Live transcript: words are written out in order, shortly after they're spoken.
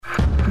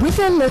with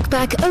a look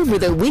back over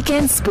the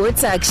weekend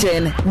sports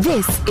action.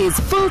 This is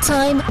Full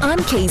Time on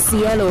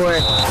KCLR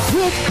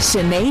with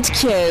Sinead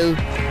Keogh.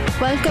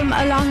 Welcome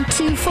along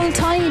to Full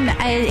Time.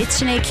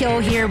 It's Sinead Keogh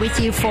here with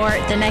you for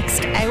the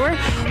next hour.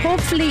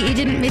 Hopefully you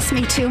didn't miss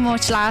me too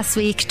much last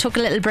week. Took a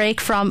little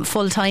break from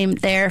Full Time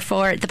there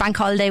for the bank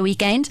holiday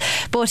weekend,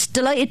 but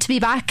delighted to be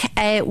back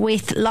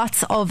with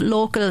lots of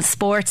local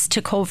sports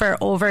to cover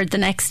over the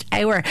next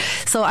hour.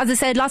 So as I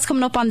said, lots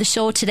coming up on the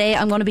show today.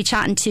 I'm going to be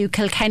chatting to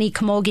Kilkenny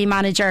Camogie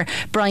manager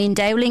Brian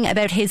Dowling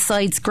about his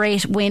side's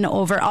great win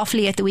over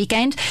Offaly at the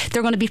weekend.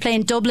 They're going to be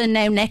playing Dublin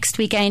now next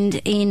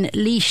weekend in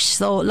Laois,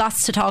 so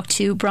lots to talk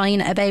to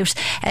Brian about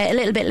a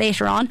little bit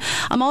later on.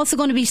 I'm also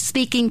going to be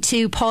speaking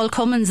to Paul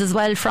Cummins as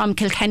well from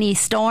Kilkenny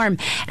Storm.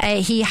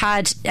 He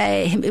had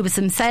it was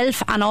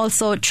himself and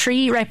also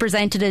 3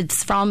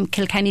 representatives from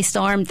Kilkenny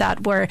Storm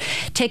that were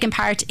taking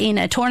part in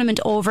a tournament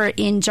over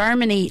in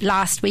Germany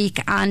last week,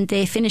 and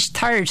they finished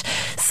 3rd.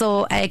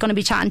 So going to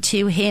be chatting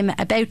to him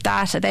about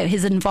that, about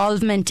his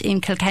involvement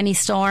in Kilkenny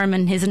Storm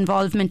and his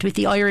involvement with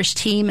the Irish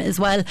team as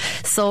well.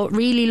 So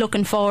really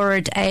looking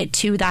forward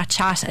to that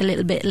chat a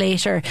little bit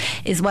later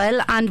as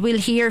well. And we'll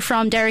hear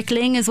from Derek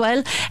Ling as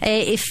well.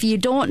 If you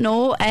don't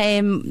know,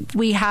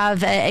 we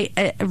have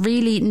a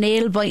really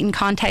nail-biting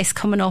contest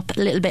coming up a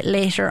little bit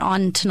later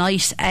on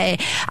tonight at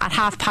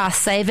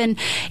 7:30.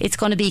 It's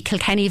going to be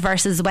Kilkenny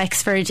versus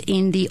Wexford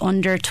in the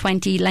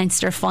under-20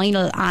 Leinster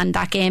final, and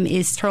that game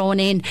is thrown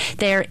in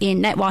there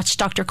in Netwatch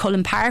Dr.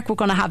 Cullen Park. We're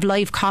going to have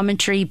live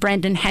commentary.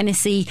 Brendan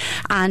Hennessy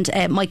and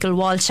Michael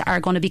Walsh are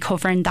going to be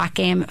covering that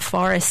game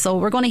for us. So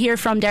we're going to hear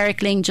from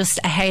Derek Ling just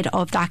ahead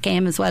of that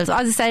game as well. So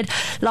as I said,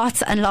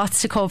 lots and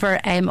lots to cover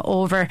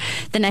over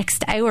the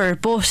next hour.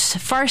 But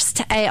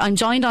first, I'm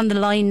joined on the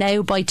line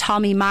now by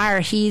Tommy Maher.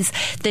 He's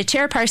the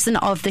chairperson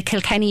of the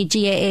Kilkenny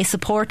GAA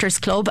Supporters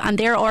Club, and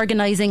they're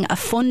organising a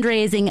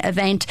fundraising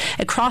event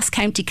across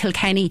County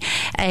Kilkenny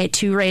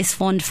to raise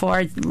funds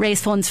for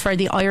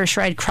the Irish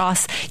Red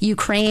Cross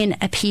Ukraine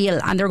appeal,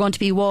 and they're going to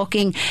be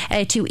walking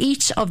to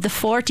each of the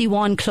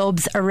 41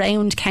 clubs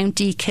around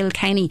County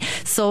Kilkenny.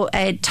 So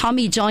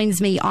Tommy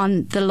joins me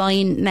on the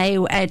line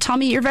now.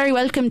 Tommy, you're very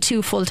welcome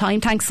to Full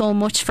Time. Thanks so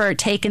much for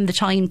taking the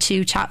time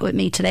to chat with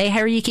me today.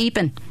 How are you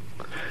keeping?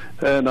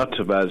 Not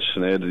too bad,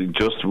 Sinead.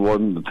 Just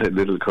one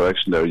little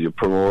correction there. You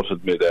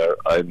promoted me there.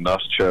 I'm not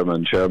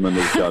chairman. Chairman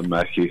is John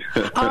Mackey.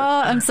 Oh,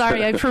 I'm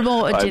sorry. I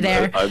promoted you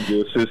there. I'm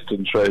the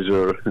assistant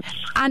treasurer.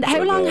 And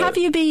how long have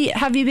you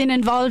been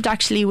involved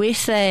actually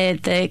with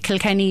the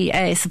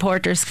Kilkenny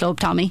Supporters Club,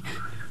 Tommy?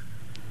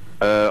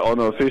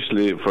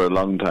 Unofficially for a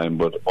long time,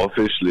 but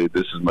officially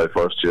this is my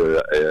first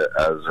year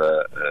as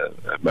a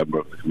member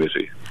of the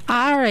committee.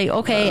 Alright,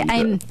 okay.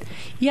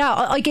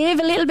 I gave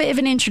a little bit of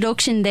an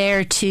introduction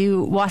there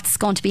to what's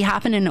going to be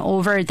happening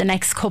over the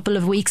next couple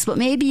of weeks, but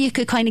maybe you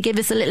could kind of give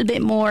us a little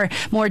bit more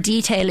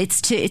detail.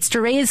 It's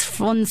to raise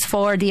funds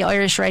for the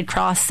Irish Red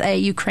Cross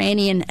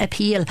Ukrainian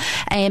appeal,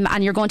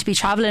 and you're going to be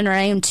travelling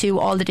around to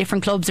all the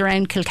different clubs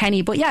around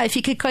Kilkenny. But yeah, if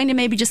you could kind of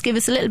maybe just give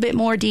us a little bit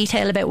more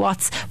detail about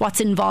what's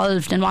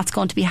involved and what's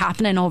going to be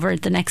happening over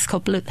the next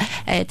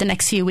the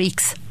next few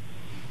weeks.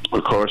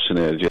 Of course,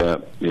 Sinead,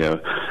 yeah.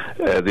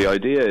 The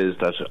idea is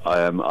that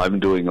I'm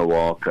doing a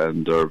walk,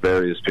 and there are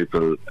various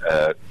people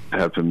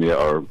helping me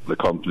or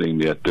accompanying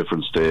me at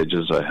different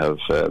stages. I have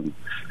had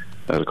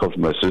a couple of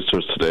my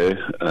sisters today,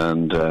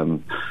 and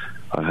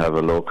I have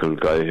a local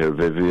guy here,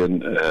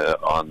 Vivian,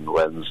 on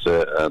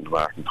Wednesday, and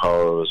Martin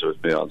Power was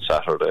with me on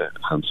Saturday,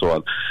 and so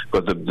on.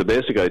 But the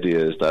basic idea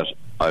is that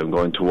I'm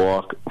going to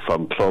walk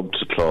from club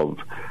to club,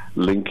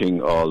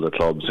 linking all the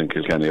clubs in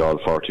Kilkenny, all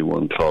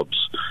 41 clubs,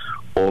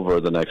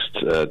 over the next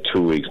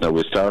 2 weeks. Now,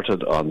 we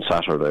started on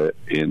Saturday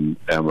in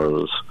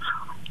Emeralds,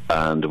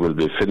 and we'll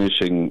be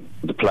finishing,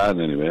 the plan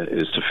anyway,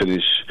 is to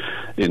finish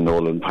in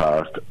Nolan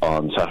Park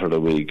on Saturday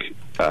week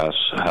at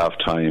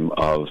half-time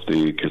of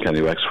the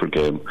Kilkenny-Wexford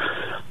game.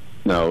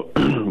 Now,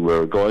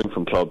 we're going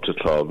from club to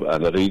club,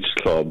 and at each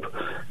club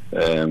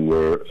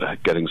we're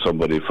getting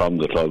somebody from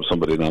the club,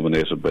 somebody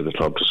nominated by the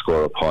club, to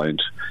score a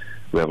point.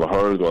 We have a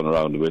hurl going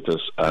around with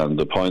us, and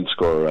the point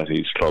scorer at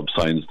each club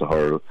signs the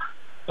hurl,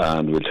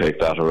 and we'll take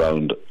that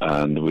around,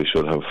 and we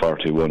should have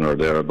 41 or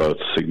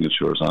thereabouts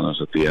signatures on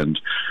it at the end.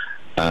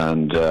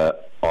 And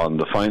on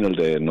the final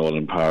day in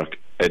Nolan Park,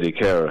 Eddie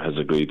Kerr has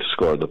agreed to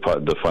score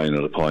the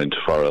final point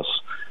for us,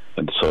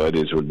 and so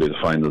Eddie's will be the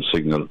final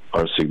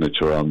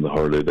signature on the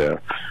hurley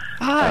there.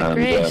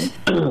 Great.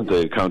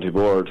 The county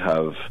board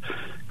have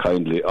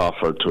kindly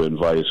offered to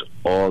invite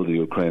all the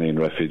Ukrainian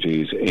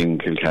refugees in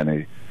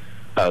Kilkenny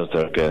as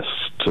their guests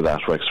to that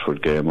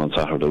Wexford game on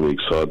Saturday week.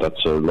 So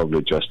that's a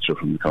lovely gesture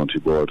from the county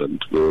board, and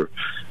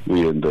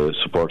we in the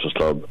supporters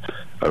club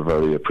are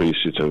very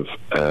appreciative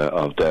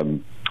of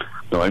them.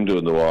 Now, I'm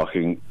doing the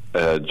walking.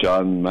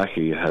 John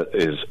Mackey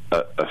is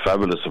a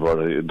fabulous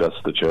supporter. That's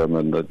the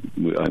chairman that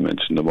I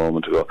mentioned a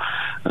moment ago,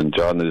 and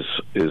John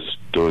is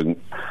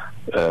doing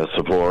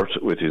support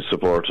with his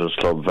supporters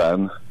club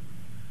van,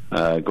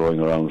 going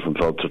around from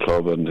club to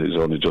club, and he's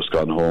only just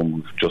gone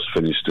home. Just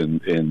finished in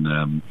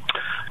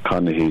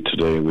Conaghy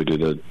today. We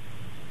did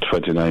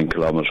 29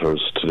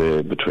 kilometres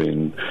today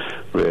between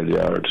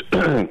Railyard,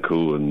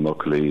 Coon,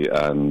 Muckley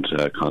and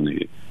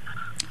Connie.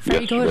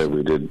 Yesterday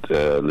we did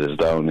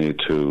Lisdowney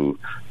to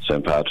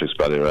St Patrick's,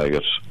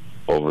 Ballyraggett,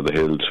 over the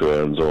hill to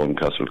Erin's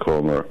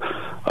Castlecomer,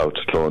 out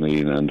to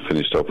Cloneen, and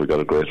finished up. We got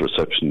a great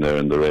reception there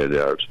in the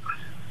Railyard.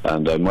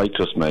 And I might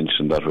just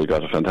mention that we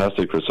got a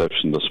fantastic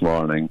reception this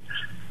morning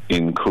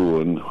in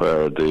Coon,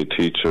 where the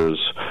teachers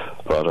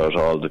brought out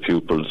all the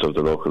pupils of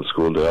the local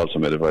school. They also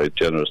made a very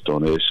generous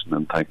donation,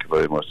 and thank you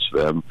very much to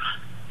them.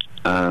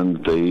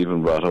 And they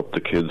even brought up the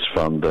kids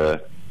from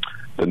the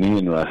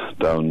Nienra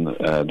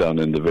down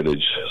in the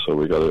village. So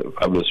we got a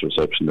fabulous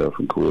reception there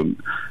from Coon,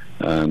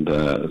 and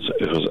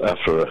it was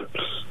after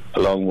a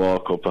long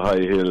walk up a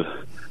high hill.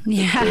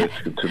 Yeah.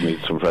 To meet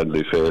some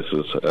friendly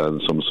faces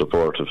and some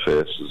supportive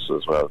faces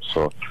as well.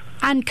 So.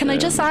 And can I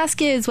just ask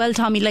you as well,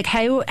 Tommy, like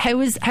how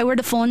are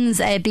the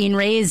funds being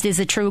raised? Is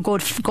it through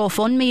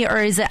GoFundMe, or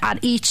is it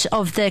at each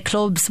of the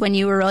clubs when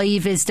you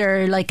arrive? Is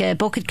there like a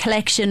bucket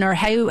collection, or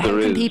how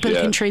can people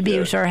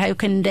contribute, or how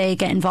can they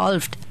get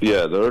involved?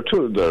 Yeah, there are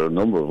a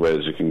number of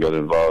ways you can get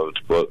involved,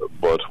 but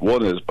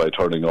one is by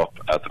turning up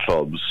at the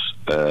clubs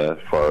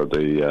for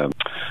the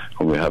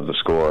when we have the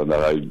score, and that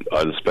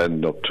I'll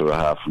spend up to a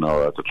half an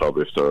hour at the club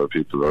if there are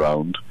people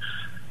around.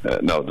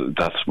 Now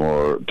that's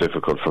more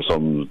difficult for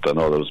some than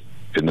others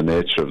in the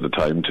nature of the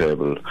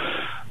timetable.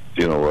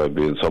 You know, I'd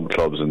be in some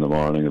clubs in the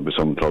morning, there'd be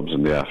some clubs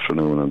in the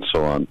afternoon, and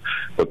so on.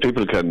 But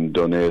people can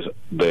donate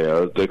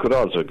there. They could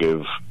also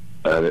give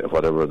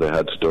whatever they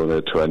had to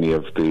donate to any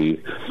of the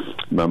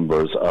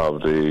members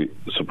of the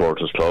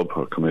supporters club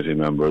or committee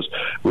members.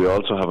 We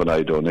also have an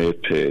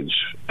iDonate page,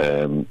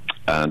 and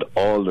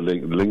all the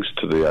links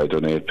to the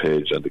iDonate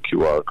page and the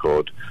QR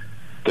code,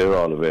 they're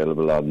all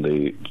available on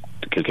the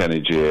Kilkenny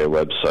GA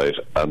website,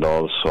 and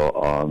also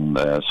on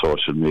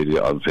social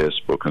media, on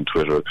Facebook and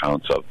Twitter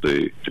accounts of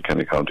the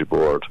Kilkenny County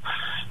Board.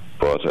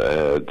 But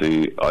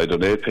the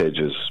iDonate page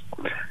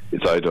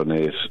it's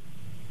iDonate.ie/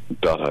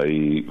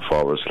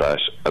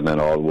 and then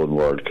all one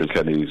word,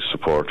 Kilkenny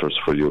Supporters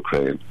for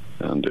Ukraine.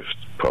 And if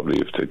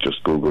they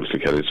just Google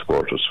Kilkenny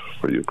Supporters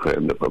for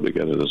Ukraine, they'll probably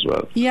get it as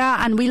well.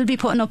 Yeah, and we'll be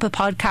putting up a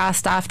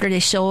podcast after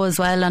this show as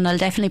well, and I'll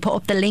definitely put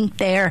up the link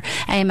there,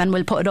 and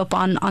we'll put it up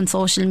on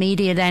social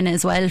media then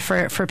as well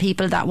for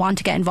people that want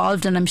to get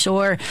involved. And I'm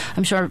sure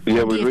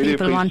yeah, we really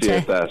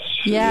appreciate that.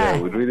 Yeah,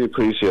 we'd really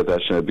appreciate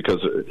that, Sinead,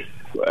 because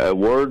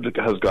word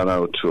has gone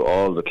out to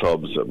all the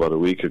clubs about a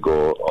week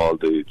ago, all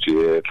the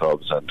GA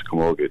clubs and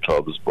Camogie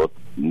clubs, but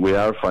we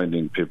are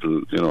finding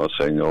people,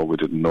 saying, "Oh, we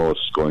didn't know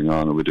what's going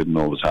on, or we didn't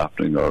know what was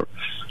happening, or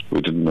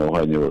we didn't know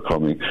when you were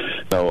coming."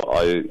 Now,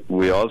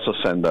 we also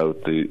send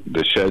out the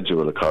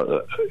schedule, of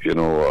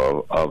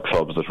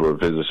clubs that we're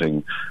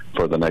visiting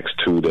for the next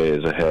 2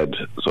 days ahead.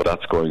 So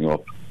that's going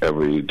up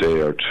every day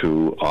or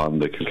two on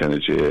the Kilkenny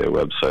GA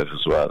website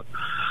as well.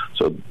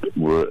 So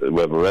we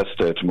have a rest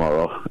day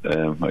tomorrow.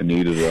 I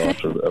needed it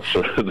after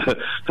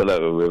the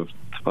level.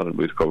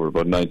 We've covered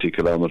about 90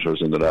 kilometres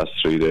in the last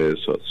 3 days,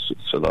 so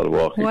it's a lot of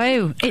walking.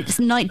 Wow, did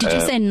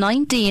you say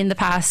 90 in the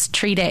past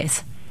 3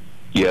 days?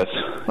 Yes.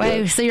 Wow,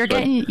 yes. So you're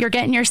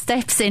getting your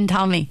steps in,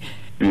 Tommy.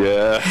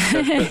 Yeah.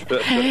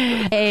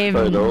 I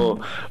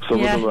know. Some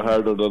of them are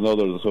harder than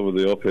others, some of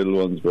the uphill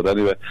ones. But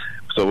anyway,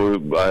 so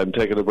I'm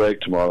taking a break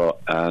tomorrow,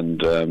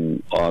 and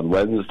on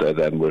Wednesday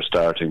then we're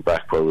starting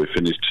back where we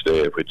finished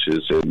today, which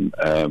is in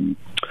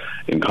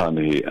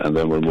Connie, and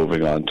then we're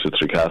moving on to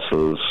Three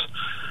Castles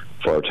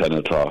for 10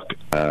 o'clock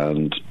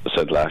and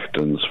St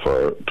Lachtan's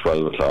for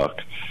 12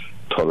 o'clock,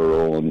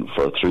 Tullaroan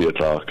for 3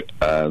 o'clock,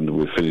 and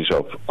we finish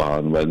up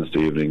on Wednesday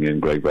evening in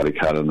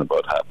Greg-Ballycallan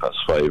about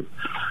 5:30.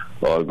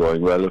 All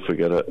going well if we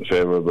get a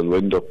favourable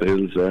wind up the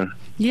hills there.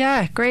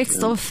 Yeah, great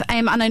stuff.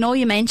 And I know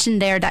you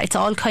mentioned there that it's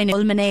all kind of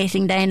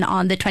culminating then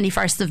on the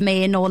 21st of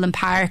May in Nolan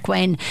Park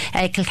when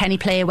Kilkenny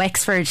play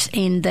Wexford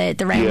in the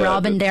round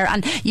robin there.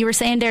 And you were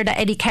saying there that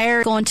Eddie Kerr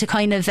is going to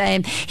kind of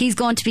he's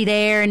going to be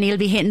there, and he'll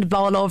be hitting the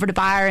ball over the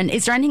bar. And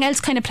is there anything else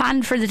kind of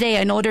planned for the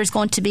day? I know there's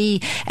going to be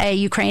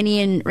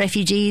Ukrainian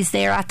refugees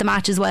there at the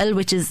match as well,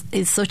 which is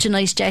such a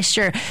nice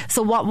gesture.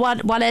 So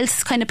what else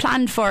is kind of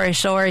planned for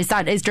it, or is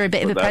there a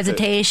bit of a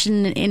presentation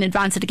in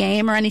advance of the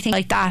game or anything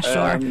like that?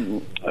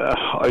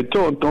 I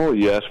don't know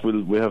yet.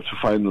 We have to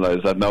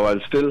finalise that. Now I'll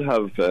still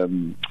have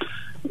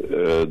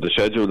the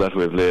schedule that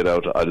we've laid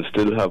out. I'll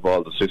still have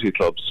all the city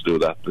clubs to do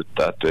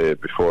that day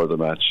before the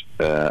match,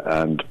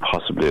 and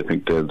possibly I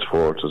think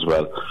Danesfort as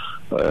well.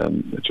 I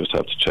just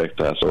have to check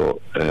that. So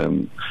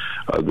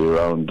I'll be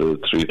around the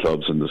three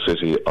clubs in the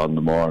city on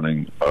the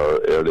morning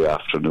or early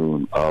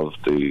afternoon of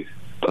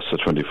that's the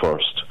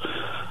 21st.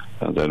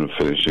 And then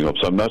finishing up.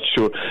 So I'm not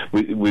sure.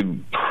 We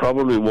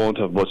probably won't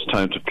have much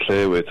time to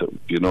play with,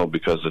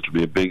 because it'll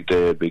be a big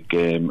day, a big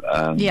game,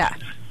 and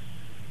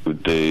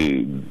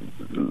the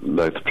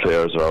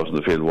players are out in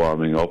the field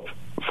warming up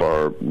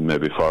for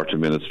maybe 40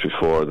 minutes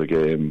before the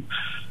game,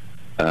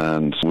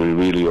 and we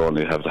really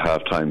only have the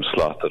half-time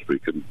slot that we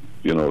can,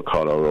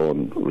 call our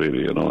own,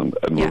 really, and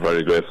we're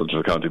very grateful to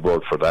the county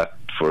board for that,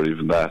 for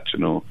even that,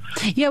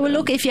 Yeah, well,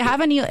 look, if you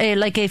have any,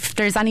 if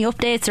there's any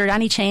updates or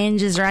any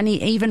changes or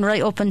any, even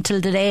right up until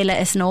the day, let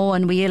us know,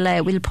 and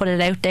we'll put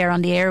it out there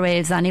on the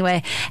airwaves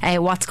anyway,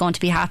 what's going to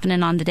be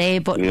happening on the day.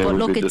 But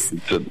look, it's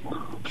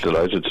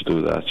delighted to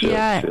do that.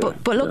 Yes,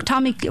 but look,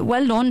 Tommy,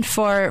 well done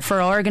for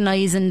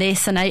organising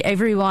this, and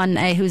everyone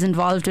who's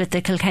involved with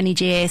the Kilkenny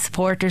GAA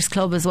Supporters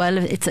Club as well.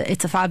 It's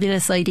a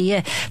fabulous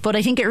idea, but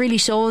I think it really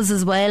shows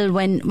as well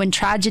when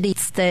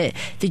tragedies, the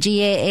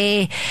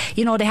GAA,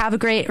 they have a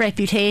great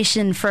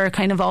reputation for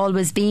kind of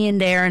always being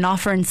there and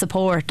offering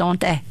support, don't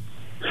they?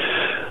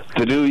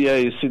 They do, yeah.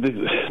 You see,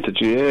 the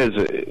GAA is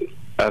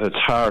at its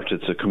heart,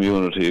 it's a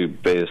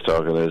community-based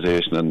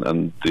organisation,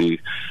 and the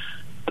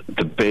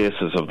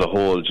basis of the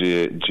whole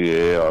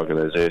GAA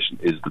organisation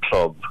is the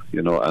club,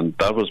 and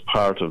that was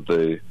part of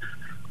the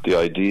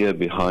idea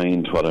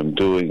behind what I'm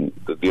doing.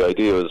 The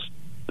idea was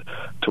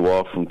to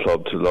walk from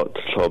club to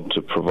club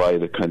to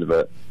provide a kind of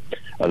a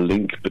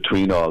link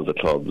between all the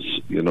clubs,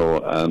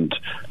 and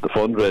the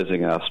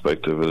fundraising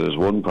aspect of it is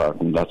one part,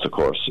 and that's, of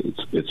course,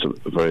 it's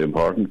a very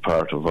important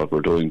part of what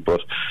we're doing.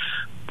 But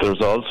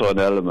there's also an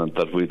element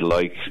that we'd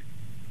like,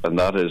 and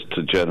that is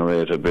to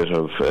generate a bit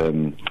of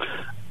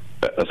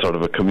a sort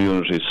of a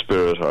community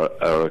spirit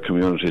or a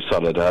community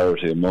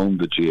solidarity among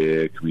the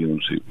GAA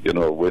community,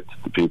 with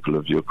the people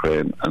of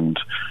Ukraine. And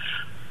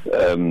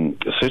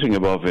sitting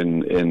above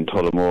in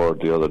Tullamore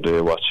the other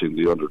day, watching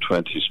the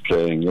under-20s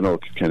playing,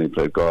 Kilkenny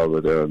played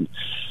Galway there, and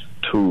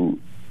two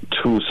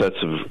sets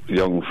of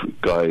young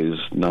guys,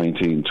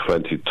 19,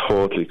 20,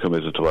 totally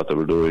committed to what they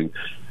were doing,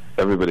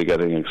 everybody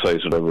getting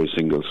excited every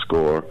single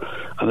score.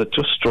 And it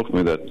just struck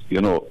me that,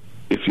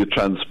 if you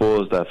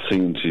transpose that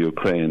scene to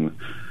Ukraine,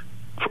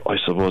 I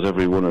suppose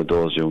every one of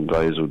those young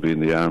guys would be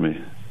in the army,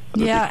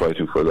 and they'd be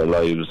fighting for their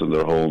lives and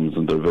their homes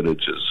and their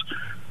villages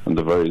and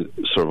the very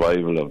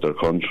survival of their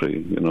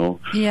country,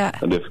 Yeah.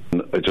 And if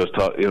I just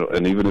thought,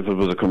 and even if it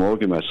was a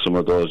camogie match, some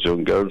of those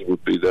young girls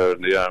would be there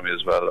in the army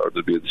as well, or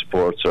they'd be in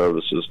support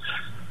services,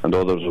 and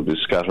others would be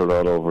scattered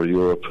all over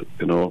Europe,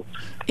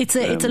 It's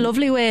a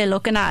lovely way of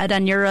looking at it,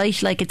 and you're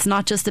right. Like, it's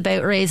not just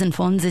about raising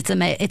funds; it's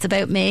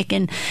about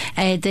making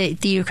the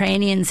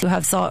Ukrainians who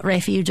have sought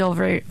refuge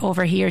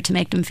over here, to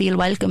make them feel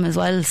welcome as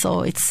well.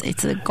 So it's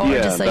a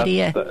gorgeous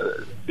idea.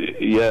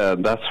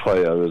 And that's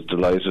why I was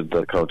delighted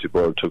that County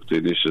Board took the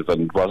initiative,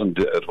 and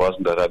it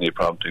wasn't at any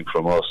prompting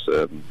from us.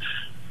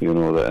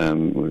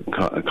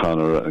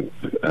 Conor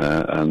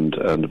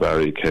and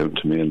Barry came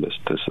to me, and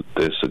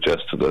they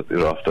suggested that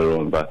they're off their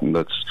own bat, and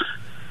that's,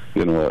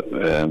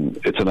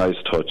 it's a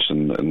nice touch,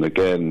 and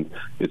again,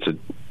 it's a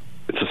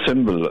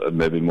symbol,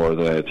 maybe more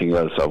than anything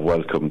else, of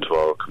welcome to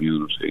our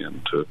community and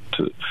to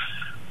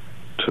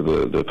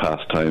the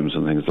past times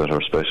and things that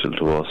are special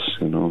to us,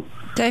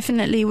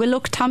 Definitely. Well,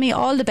 look, Tommy,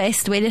 all the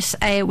best with it.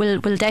 We'll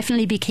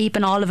definitely be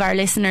keeping all of our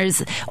listeners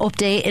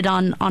updated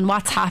on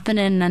what's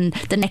happening and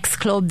the next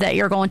club that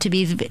you're going to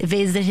be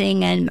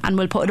visiting, and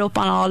we'll put it up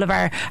on all of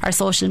our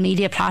social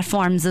media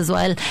platforms as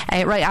well.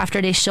 Right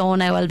after this show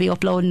now, I'll be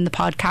uploading the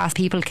podcast.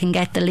 People can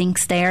get the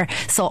links there.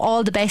 So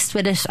all the best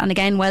with it, and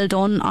again, well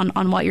done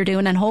on what you're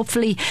doing, and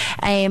hopefully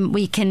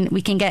we can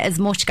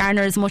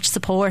garner as much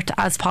support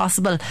as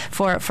possible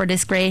for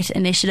this great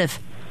initiative.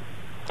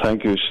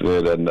 Thank you,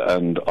 Sinead,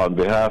 and on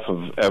behalf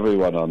of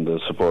everyone on the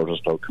Supporters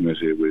Club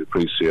Committee, we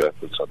appreciate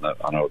it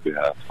on our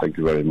behalf. Thank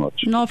you very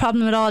much. No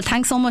problem at all.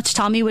 Thanks so much,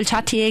 Tommy. We'll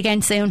chat to you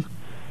again soon.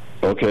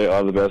 Okay,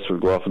 all the best. We'll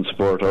go off and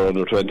support our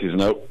under-20s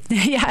now.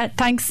 Yeah,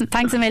 thanks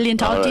a million.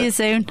 Talk to you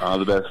soon. All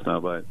the best now,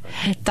 bye.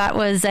 That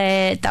was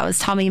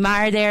Tommy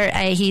Marr there.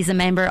 He's a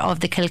member of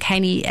the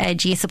Kilkenny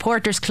GAA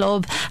Supporters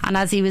Club, and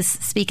as he was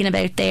speaking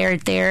about they're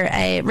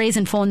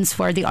raising funds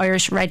for the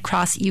Irish Red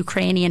Cross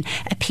Ukrainian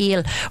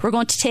appeal. We're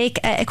going to take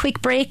a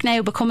quick break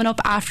now, but coming up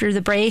after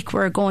the break,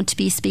 we're going to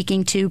be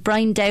speaking to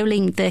Brian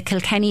Dowling, the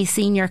Kilkenny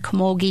Senior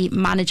Camogie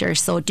Manager,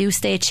 so do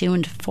stay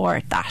tuned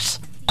for that.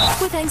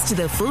 With thanks to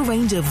the full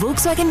range of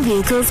Volkswagen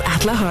vehicles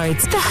at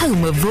Lahart's, the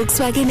home of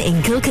Volkswagen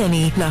in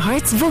Kilkenny.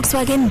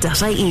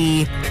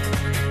 lahartsvolkswagen.ie.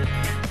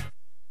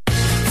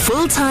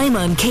 Full time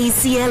on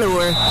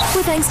KCLR.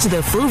 With thanks to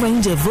the full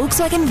range of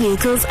Volkswagen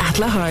vehicles at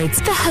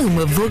Lahart's, the home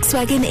of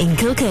Volkswagen in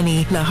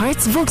Kilkenny.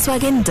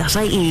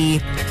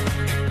 lahartsvolkswagen.ie.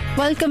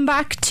 Welcome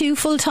back to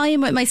Full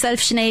Time with myself,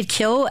 Sinead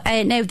Keogh.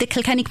 Now, the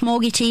Kilkenny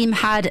Camogie team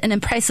had an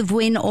impressive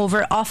win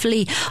over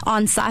Offaly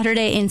on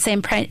Saturday in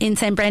St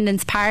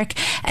Brendan's Park,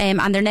 and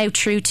they're now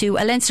through to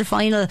a Leinster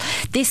final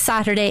this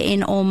Saturday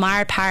in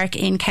Omar Park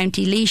in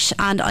County Laois.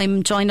 And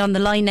I'm joined on the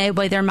line now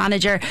by their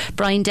manager,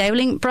 Brian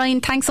Dowling. Brian,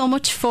 thanks so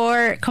much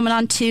for coming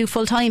on to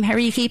Full Time. How are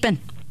you keeping?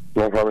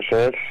 No problem,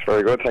 Sinead.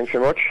 Very good, thanks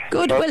very much.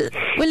 Good. Well,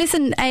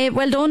 listen,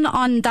 well done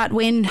on that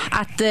win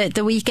at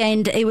the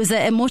weekend. It was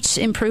a much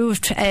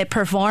improved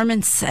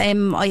performance.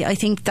 I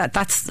think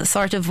that's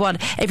sort of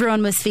what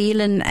everyone was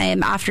feeling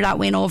after that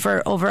win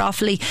over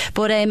Offaly.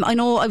 But I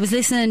know I was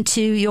listening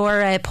to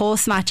your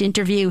post-match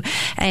interview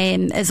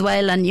as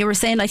well, and you were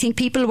saying I think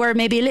people were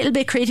maybe a little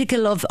bit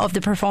critical of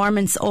the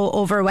performance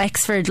over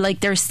Wexford. Like,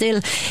 they're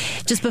still,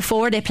 just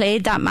before they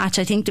played that match,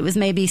 I think it was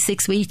maybe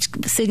 6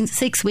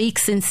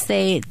 weeks since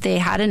they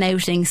had an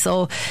outing,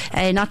 so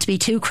not to be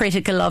too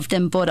critical of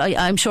them, but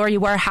I'm sure you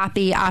were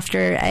happy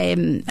after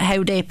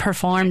how they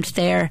performed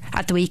there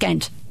at the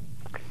weekend.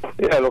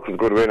 Yeah, look, it was a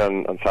good win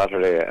on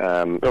Saturday.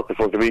 Look, I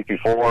suppose the week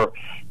before,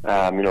 we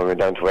went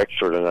down to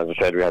Wexford, and as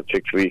I said, we had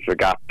 6 weeks of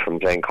gap from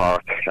playing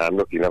Cork.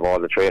 Look, you have all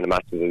the training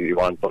matches that you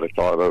want, but it's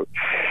all about,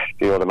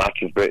 the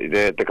matches,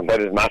 the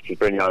competitive matches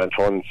bring you on and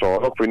fun. So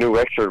look, we knew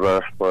Wexford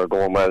were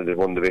going well. They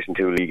won Division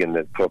 2 league and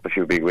they put up a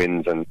few big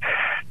wins, and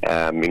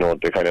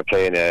they're kind of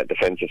playing a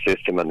defensive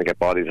system and they get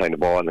bodies behind the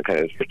ball, and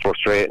it's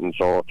frustrating.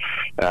 So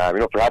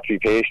perhaps be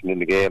patient in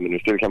the game, and we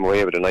still came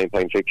away with a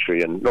 9-point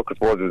victory. And look, I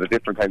suppose it was a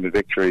different kind of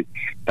victory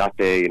that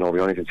day.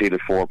 We only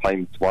conceded 4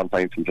 points, 1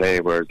 point in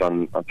play, whereas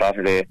on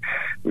Saturday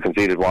we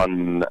conceded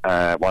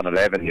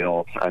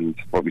 1-11,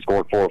 but we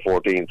scored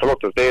 4-14. So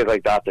look, there's days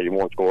like that you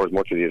won't score as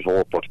much as you'd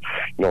hope, but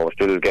we're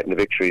still getting the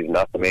victories, and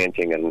that's the main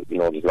thing. And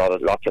there's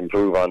lots to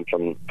improve on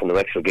from the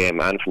Wexford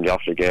game and from the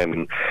Offaly game,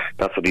 and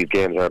that's what these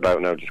games are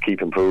about now. Just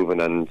keep improving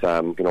and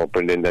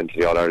bring in then to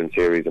the All-Ireland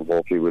series, and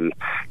hopefully we'll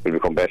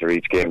become better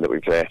each game that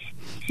we play.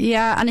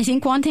 Yeah, and I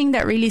think one thing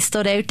that really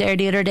stood out there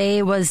the other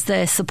day was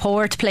the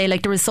support play.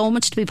 Like, there was so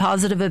much to be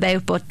positive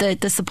about, but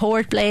the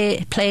support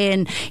play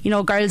and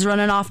girls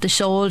running off the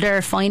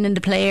shoulder, finding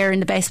the player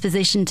in the best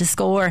position to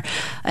score,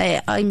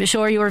 I'm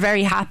sure you were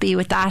very happy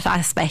with that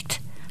aspect.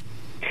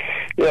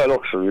 Yeah,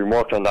 look, so we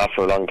worked on that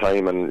for a long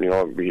time, and as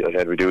I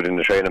said, we do it in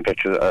the training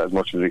pitch as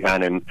much as we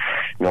can, and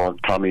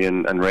Tommy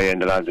and Ray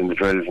and the lads in the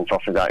drills and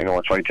stuff like that,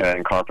 I try to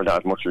incorporate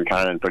that as much as we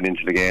can and bring it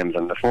into the games.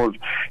 And I suppose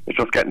it's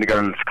just getting the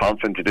girls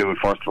confident to do it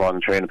first of all on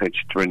the training pitch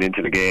to bring it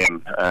into the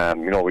game.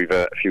 We've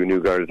a few new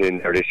girls in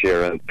there this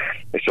year, and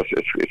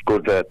it's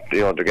good that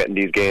they're getting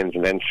these games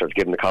and then start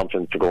giving the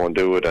confidence to go and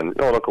do it. And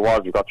look,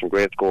 we've got some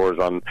great scores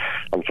on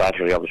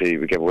Saturday. Obviously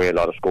we gave away a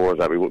lot of scores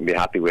that we wouldn't be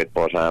happy with,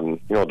 but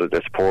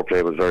the support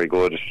play was very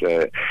good.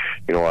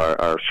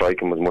 Our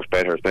striking was much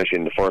better, especially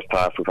in the first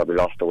half. We probably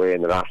lost away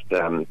in the last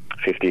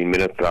 15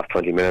 minutes, the last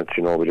 20 minutes.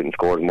 We didn't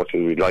score as much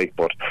as we'd like,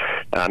 but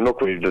look,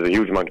 there's a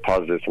huge amount of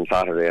positives from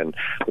Saturday, and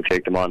we'll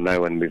take them on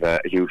now, and we've a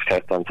huge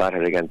test on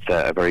Saturday against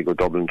a very good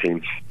Dublin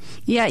team.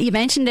 Yeah, you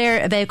mentioned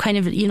there about kind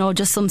of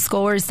just some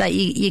scores that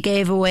you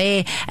gave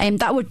away, and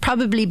that would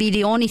probably be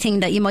the only thing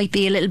that you might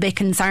be a little bit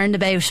concerned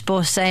about,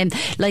 but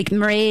like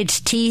Mairead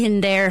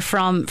Tehan there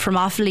from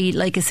Offaly,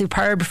 like a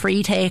superb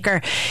free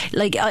taker.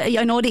 Like,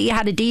 I know that you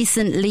had a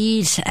decent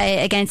lead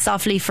against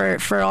Offaly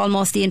for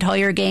almost the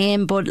entire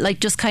game, but like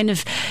just kind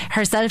of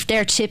herself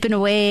there chipping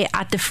away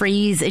at the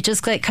frees, it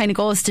just kind of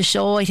goes to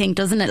show, I think,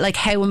 doesn't it, like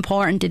how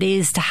important it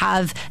is to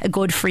have a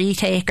good free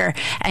taker,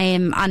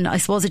 and I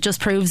suppose it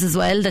just proves as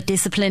well that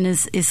discipline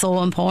is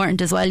so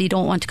important as well. You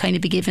don't want to kind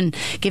of be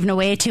giving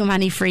away too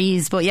many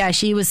frees, but yeah,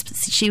 she was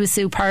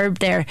superb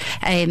there,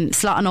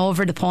 slotting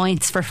over the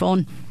points for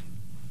fun.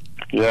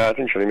 Yeah, I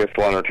think she only missed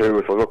 1 or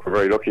 2, so look, we're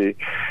very lucky.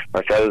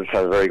 Ourselves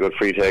have a very good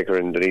free taker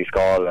in Denise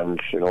Gall, and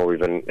we've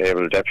been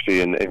able to deputy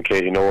in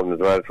Katie Nolan as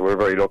well, so we're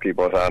very lucky.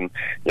 But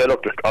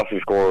look, the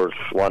Offaly scored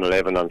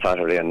 1-11 on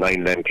Saturday, and 9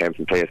 of them came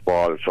from place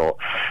ball, so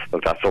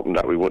look, that's something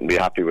that we wouldn't be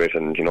happy with.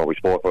 And we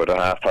spoke about it at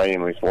half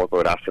time, we spoke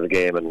about it after the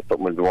game, and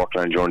something we'll be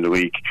working on during the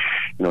week.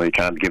 You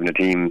can't give the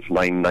team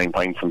 9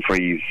 points from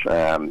frees,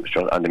 and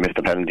they missed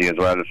a penalty as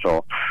well,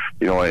 so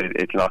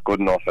it's not good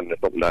enough, and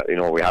it's something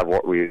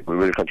that we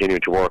will continue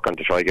to work on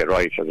to try to get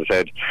right. As I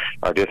said,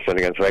 our discipline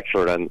against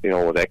Wexford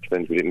was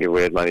excellent. We didn't give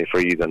away as many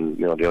frees, and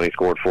they only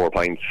scored 4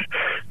 points.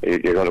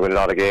 You're going to win a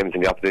lot of games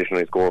and the opposition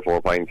only score 4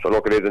 points, so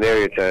look, it is an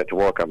area to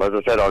work on. But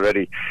as I said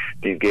already,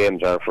 these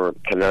games are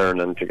to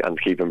learn and to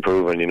keep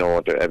improving.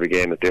 Every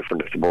game is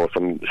different, I suppose.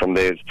 Some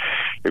days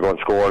you're going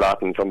to score a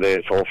lot, and some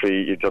days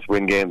hopefully you just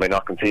win games by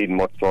not conceding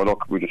much. So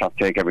look, we just have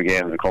to take every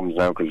game as it comes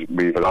now, because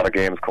we have a lot of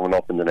games coming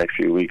up in the next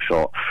few weeks,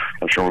 so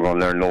I'm sure we're going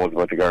to learn loads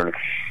about the girls.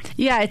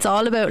 Yeah, it's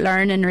all about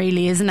learning,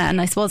 really, isn't it? And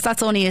I suppose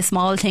that's only a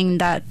small thing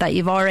that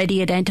you've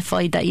already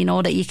identified, that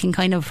that you can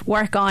kind of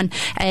work on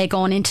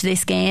going into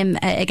this game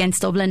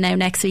against Dublin now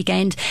next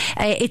weekend.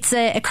 It's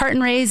a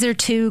curtain raiser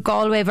to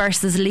Galway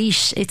versus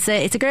Laois. It's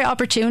a great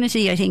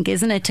opportunity, I think,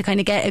 isn't it, to kind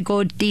of get a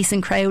good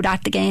decent crowd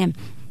at the game.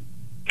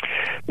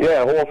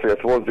 Yeah, hopefully. I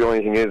suppose the only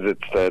thing is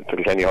it's the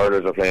Kilkenny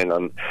hurlers are playing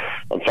on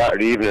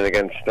Saturday evening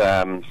against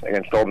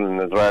Dublin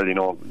as well. You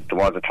know, there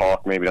was a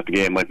talk maybe that the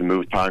game might be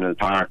moved to Parnell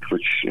Park,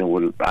 which, you know,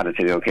 will add it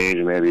to the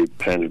occasion, maybe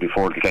playing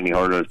before the Kilkenny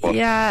hurlers. But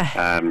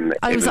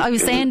I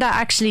was saying that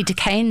actually to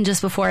Ken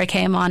just before I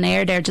came on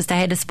air there, just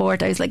ahead of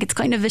sport. I was like, it's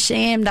kind of a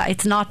shame that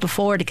it's not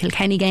before the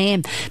Kilkenny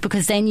game,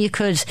 because then you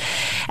could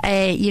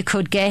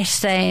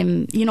get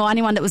you know,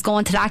 anyone that was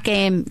going to that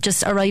game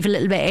just arrive a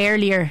little bit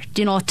earlier,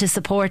 you know, to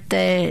support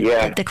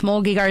the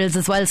Camogie girls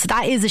as well. So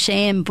that is a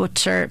shame, but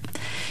sure,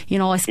 you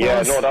know, I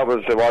suppose. Yeah, no, it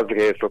was the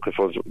case. Look, I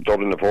suppose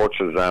Dublin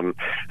approaches and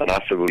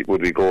asked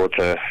would we go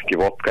to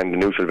give up kind of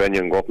the neutral venue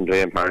and go up and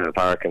play in Parnell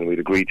Park, and we'd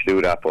agreed to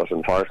do that, but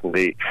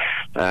unfortunately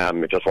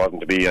it just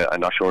wasn't to be. I'm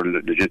not sure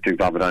the logistics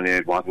of it,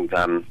 it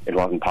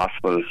wasn't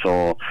possible.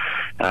 So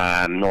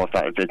no,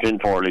 it's in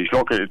Portlaoise.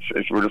 Look,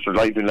 we're just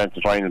delighted in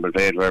Leinster final, but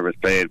played wherever it's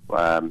played.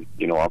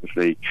 You know,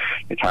 obviously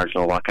it's hard to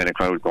know what kind of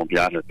crowd's going to be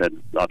at it.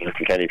 Then a lot of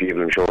Kilkenny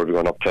people, I'm sure, will be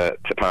going up to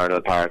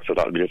Parnell Park, so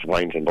that'll be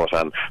disappointing. But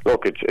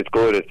look, it's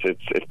good.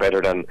 It's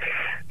better than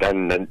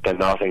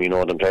nothing. You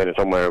know, than playing it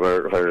somewhere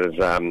where there's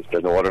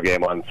no other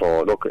game on.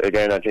 So look,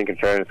 again, I think in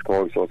fairness to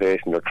Camogie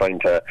Association, they're trying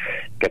to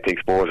get the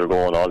exposure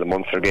going. All the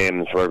Munster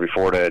games were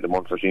before the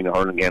Munster senior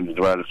hurling games as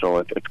well. So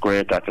it's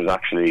great that there's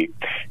actually,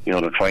 you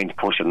know, they're trying to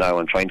push it now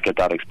and trying to get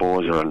that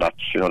exposure, and that's,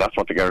 you know, that's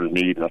what the girls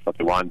need and that's what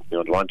they want. You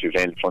know, they want to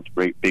play in front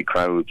of big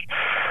crowds.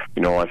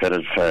 You know, I said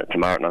it to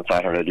Martin on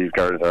Saturday, these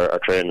girls are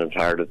training as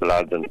hard as the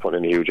lads and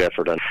putting in a huge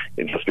effort, and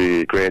it'd just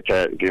be great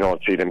to, you know,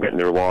 see them getting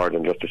the reward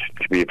and just to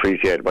be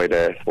appreciated by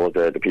the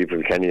people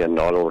of Kenya and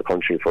all over the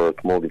country for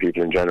Camogie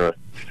people in general.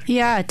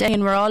 Yeah,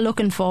 and we're all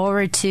looking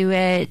forward to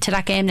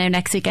that game now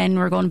next weekend.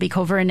 We're going to be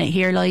covering it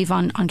here live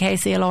on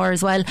KCLR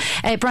as well.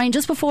 Brian,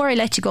 just before I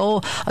let you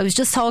go, I was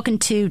just talking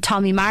to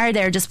Tommy Marr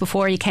there just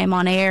before you came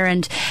on air,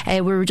 and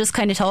we were just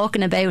kind of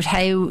talking about how,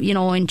 you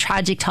know, in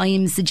tragic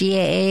times the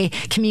GAA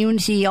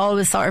community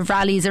always sort of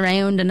rallies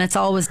around, and it's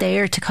always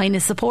there to kind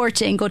of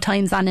support you in good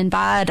times and in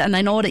bad. And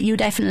I know that you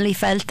definitely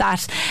felt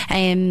that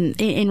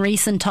in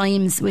recent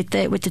times with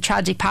the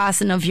tragic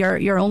passing of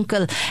your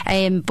uncle,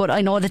 but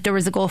I know that there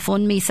was a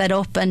GoFundMe set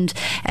up, and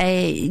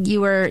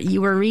you were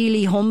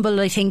really humbled,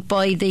 I think,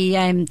 by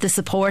the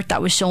support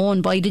that was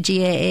shown by the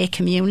GAA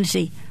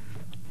community.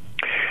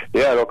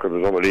 Yeah, look, it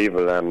was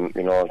unbelievable.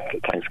 You know,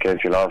 thanks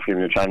KCLR for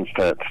giving me a chance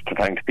to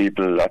thank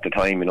people at the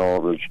time. You know,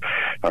 it was,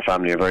 our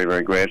family are very,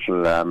 very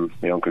grateful.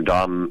 My Uncle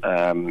Dom,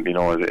 you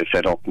know, is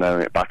set up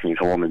now back in his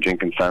home in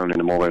Jenkinstown in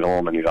a mobile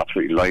home, and he's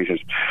absolutely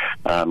delighted.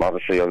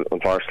 Obviously,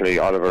 unfortunately,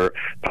 Oliver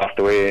passed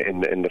away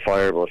in the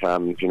fire, but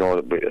you know,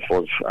 I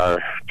suppose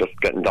just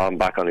getting Dom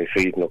back on his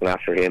feet and looking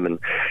after him, and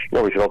you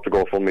know, we set up the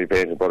GoFundMe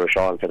page, and brother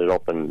Sean set it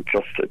up, and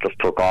it just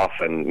took off,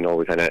 and you know,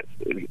 we kind of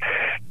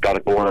got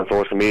it going on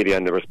social media,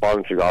 and the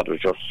response we got was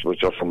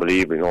just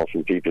unbelievable. You know,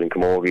 from people in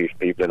Camogie,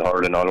 people in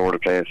hurling all over the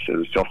place. It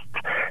was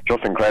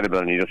just incredible,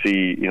 and you just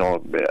see, you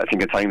know, I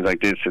think at times like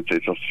this,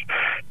 it's just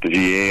the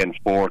GAA and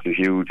sport is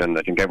huge, and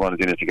I think everyone's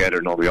in it together.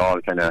 You know, we all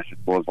kind of, I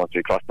suppose, once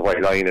you cross the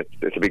white line,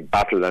 it's a big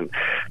battle, and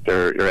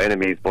they're your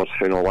enemies. But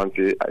you know, once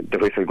the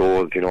whistle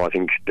goes, you know, I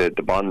think the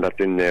bond that's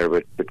in there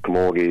with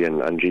Camogie and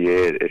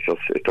GAA,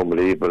 it's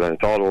unbelievable, and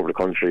it's all over the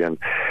country, and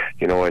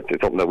you know, it's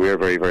something that we're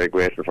very, very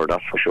grateful for.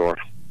 That's for sure.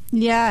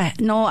 Yeah,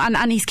 no,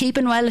 and he's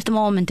keeping well at the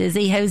moment, is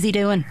he? How's he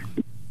doing?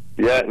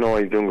 Yeah, no,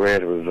 he's doing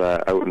great. It was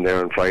out in there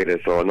on Friday,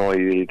 so no,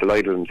 he's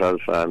delighted with himself.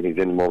 He's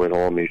in the mobile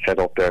home, he's set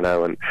up there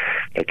now, and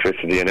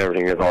electricity and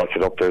everything is all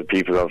set up there.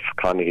 People of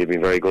Connie have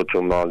been very good to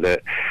him. All the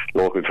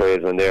local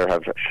tradesmen there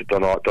have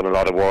done a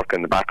lot of work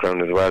in the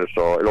background as well.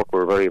 So look,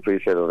 we're very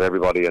appreciative of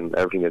everybody and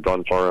everything they've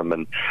done for him,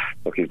 and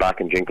look, he's back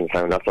in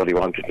Jenkinstown. That's what he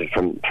wanted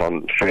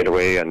from straight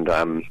away, and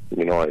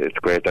you know, it's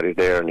great that he's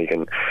there and he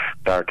can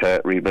start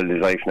to rebuild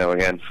his life now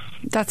again.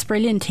 That's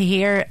brilliant to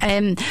hear.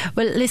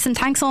 Well, listen,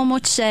 thanks so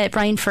much,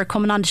 Brian, for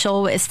coming on the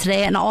show with us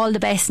today, and all the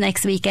best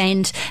next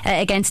weekend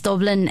against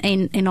Dublin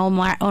in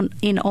Omar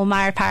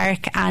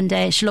Park. And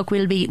look,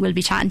 we'll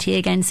be chatting to you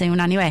again soon.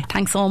 Anyway,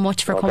 thanks so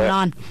much for coming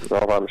on. No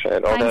problem,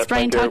 Shane. Thanks,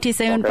 Brian. Talk to you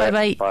soon.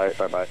 Okay. Bye.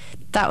 Bye.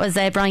 That was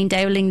Brian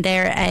Dowling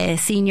there,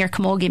 Senior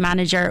Camogie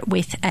Manager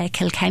with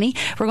Kilkenny.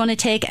 We're going to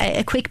take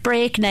a quick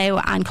break now,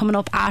 and coming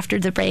up after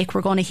the break,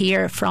 we're going to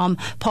hear from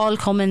Paul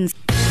Cummins.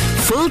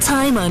 Full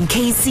time on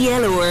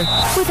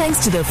KCLR, with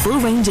thanks to the full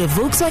range of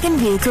Volkswagen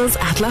vehicles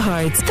at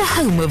Lahart's, the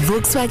home of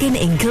Volkswagen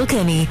in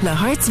Kilkenny.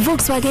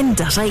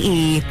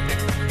 Lahart'sVolkswagen.ie.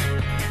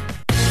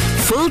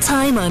 Full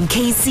time on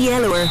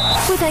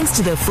KCLR, with thanks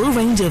to the full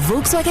range of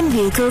Volkswagen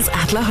vehicles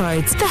at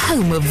Lahart's, the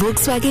home of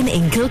Volkswagen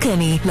in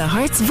Kilkenny.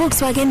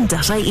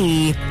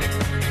 Lahart'sVolkswagen.ie.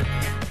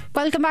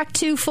 Welcome back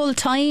to Full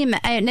Time.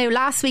 Now,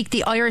 last week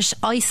the Irish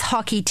ice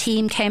hockey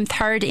team came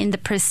third in the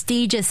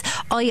prestigious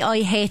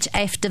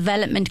IIHF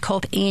Development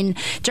Cup in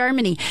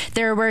Germany.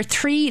 There were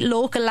 3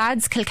 local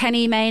lads,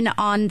 Kilkenny men,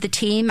 on the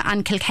team,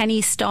 and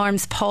Kilkenny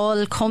Storm's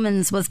Paul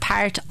Cummins was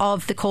part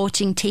of the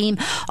coaching team.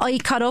 I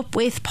caught up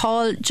with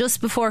Paul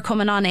just before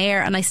coming on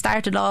air, and I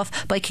started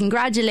off by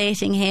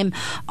congratulating him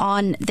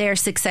on their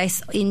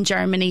success in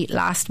Germany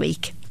last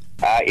week.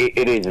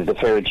 It is. It's a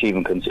fair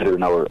achievement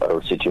considering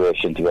our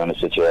situation, to be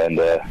honest with you. And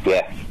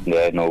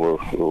we're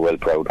well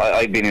proud.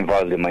 I've been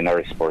involved in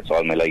minority sports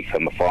all my life.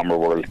 I'm a former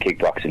world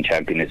kickboxing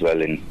champion as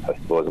well in, I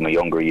suppose, in my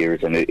younger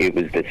years, and it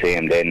was the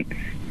same then.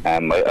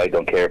 I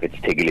don't care if it's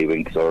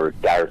tiddlywinks or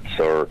darts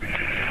or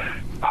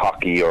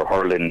hockey or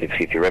hurling.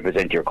 If you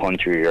represent your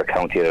country or your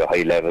county at a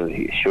high level,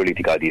 surely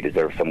to God you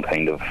deserve some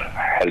kind of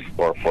help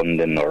or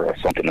funding or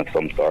something of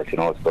some sort, you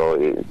know.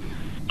 So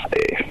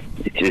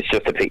it's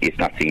just a pity it's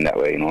not seen that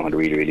way, you know. It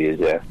really, really is,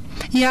 yeah.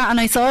 Yeah, and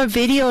I saw a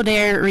video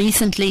there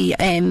recently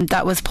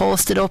that was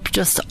posted up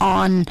just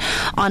online,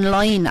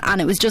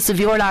 and it was just of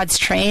your lads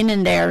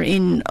training there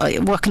in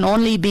what can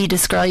only be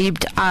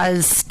described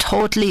as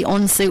totally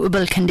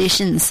unsuitable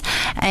conditions.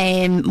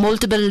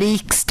 Multiple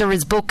leaks, there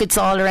was buckets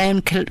all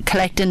around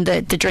collecting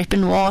the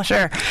dripping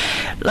water.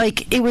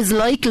 Like, it was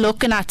like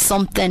looking at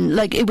something,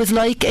 like it was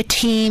like a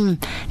team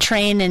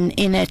training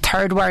in a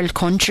third world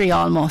country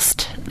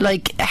almost.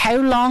 Like, how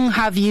long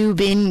have you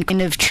been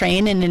kind of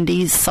training in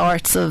these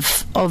sorts of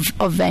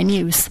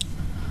venues?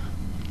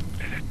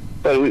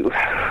 Well,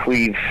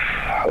 we've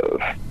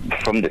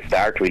from the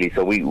start really.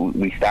 So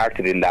we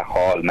started in that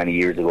hall many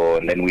years ago,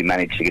 and then we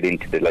managed to get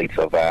into the likes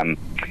of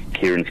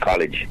Kieran's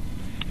College,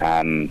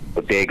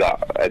 but they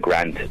got a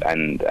grant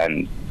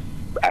and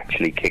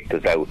actually kicked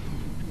us out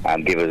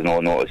and gave us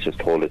no notice, just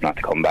told us not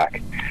to come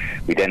back.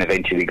 We then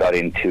eventually got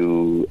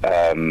into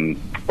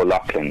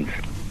O'Loughlin's,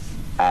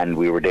 and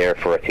we were there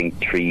for I think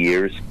 3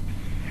 years.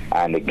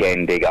 And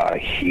again, they got a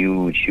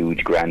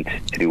huge grant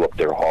to do up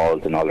their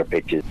halls and all their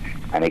pitches.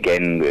 And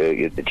again,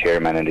 the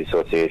chairman and the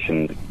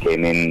association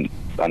came in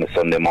on a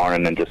Sunday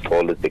morning and just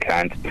told us they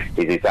can't.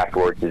 His exact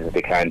words is that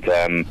they can't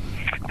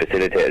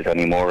facilitate us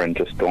anymore and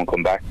just don't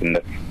come back. And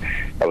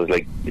that was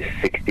like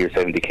 60 or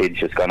 70 kids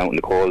just gone out in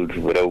the cold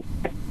without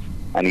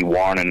any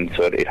warning.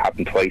 So it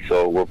happened twice.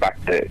 So we're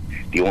back to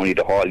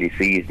the hall you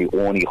see is the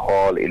only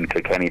hall in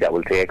Kilkenny that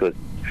will take us.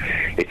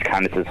 It's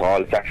Candace's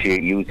Hall. It's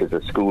actually used as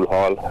a school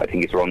hall. I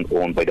think it's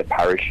owned by the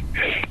parish,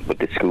 but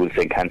the school,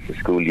 St. Candace's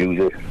School,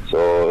 use it.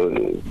 So,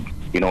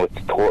 you know,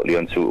 it's totally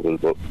unsuitable,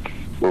 but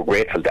we're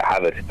grateful to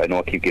have it. I know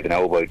I keep giving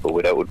out about it, but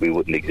without it we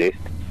wouldn't exist.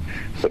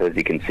 But as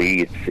you can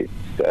see, it's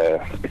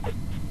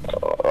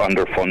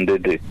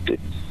underfunded.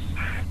 It's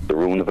the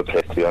ruin of a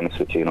place, to be honest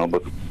with you, you know,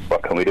 but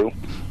what can we do?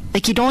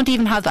 Like, you don't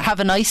even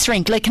have an ice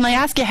rink. Like, can I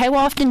ask you, how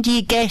often do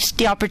you get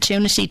the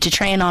opportunity to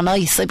train on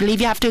ice? I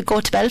believe you have to go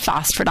to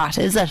Belfast for that,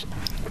 is it?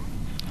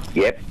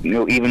 Yep. You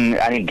know, even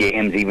any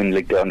games, even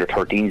like the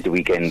under-13s the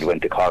weekend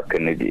went to Cork,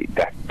 and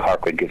that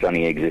Cork rink is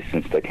only in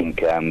existence, I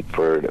think,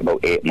 for about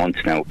 8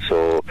 months now.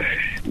 So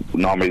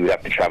normally we'd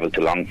have to travel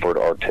to Longford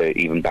or to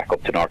even back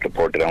up to North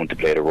Portadown to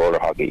play the roller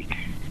hockey.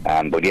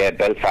 But yeah,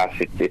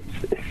 Belfast, it's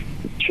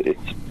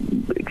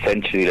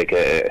essentially like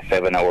a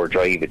 7-hour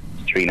drive. It's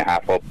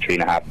 3.5 up,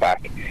 3.5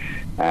 back,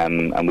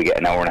 and we get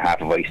an hour and a half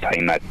of ice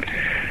time at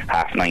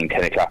 9:30,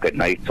 10 o'clock at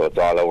night. So it's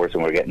all hours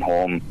when we're getting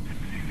home.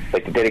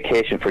 Like, the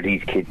dedication for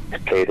these kids to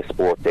play the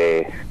sport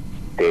they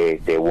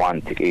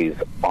want is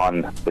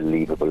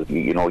unbelievable.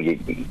 You know,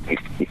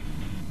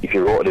 if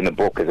you wrote it in a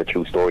book as a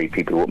true story,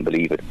 people wouldn't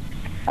believe it.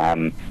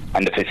 And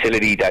the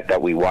facility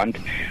that we want,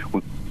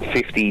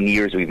 15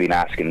 years we've been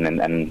asking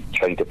and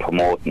trying to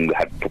promote, and we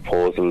had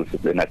proposals to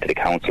the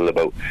council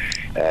about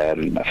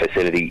a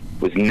facility.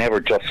 Was never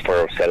just for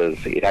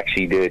ourselves. It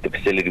actually, the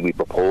facility we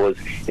propose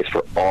is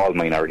for all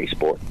minority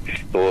sports.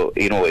 So,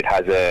 you know, it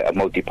has a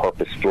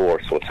multi-purpose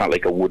floor, so it's not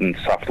like a wooden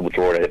softwood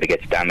floor that if it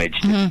gets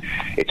damaged,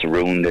 it's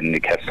ruined and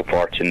it costs a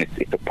fortune.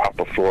 It's a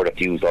proper floor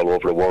that's used all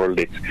over the world.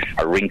 It's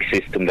a rink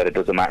system that it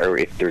doesn't matter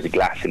if there's a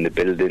glass in the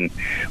building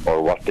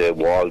or what the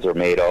walls are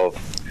made of.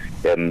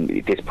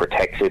 This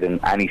protects it, and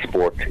any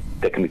sport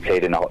that can be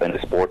played in a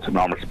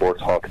normal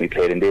sports hall can be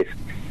played in this.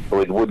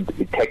 So it would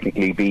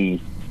technically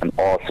be an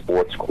all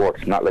sports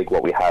court, not like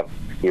what we have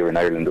here in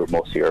Ireland, or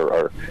mostly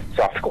our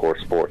soft core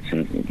sports,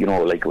 and you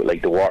know, like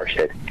the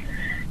Watershed.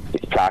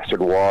 It's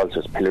plastered walls,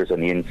 there's pillars on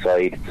the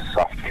inside, it's a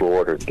soft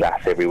floor, there's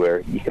glass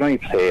everywhere. You can only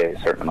play a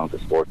certain amount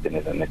of sports in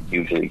it, and it's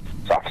usually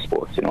soft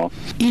sports, you know.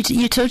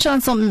 You touched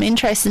on something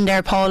interesting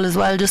there, Paul, as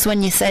well, just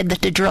when you said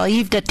that the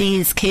drive that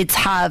these kids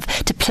have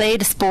to play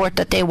the sport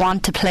that they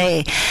want to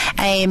play.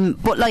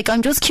 But like,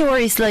 I'm just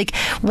curious, like,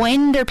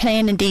 when they're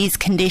playing in these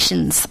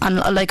conditions, and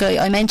like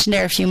I mentioned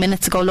there a few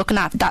minutes ago, looking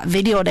at that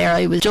video there,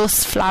 I was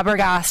just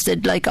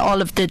flabbergasted, like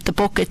all of the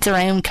buckets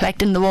around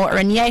collecting the water,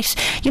 and yet,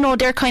 you know,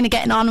 they're kind of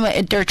getting on with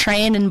it, they're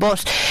training,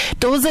 but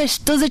does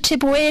it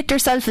chip away at their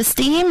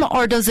self-esteem,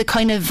 or does it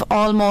kind of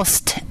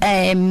almost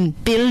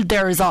build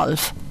their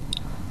resolve?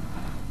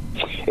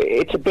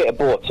 It's a bit of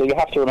both. So you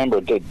have to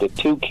remember the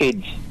two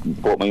kids,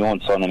 both my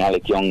own son and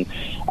Alec Young,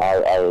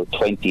 are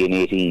 20 and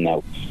 18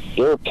 now.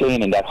 They're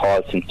playing in that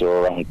hall since they're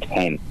around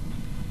 10.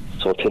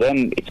 So to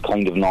them, it's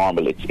kind of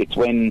normal. It's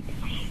when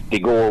they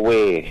go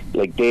away,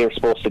 like they're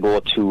supposed to go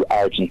to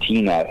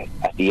Argentina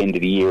at the end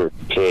of the year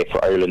to play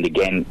for Ireland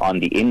again on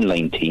the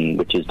inline team,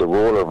 which is the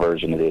roller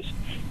version of this.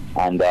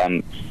 And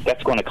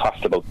that's going to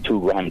cost about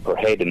 $2,000 per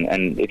head,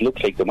 and it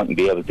looks like they mightn't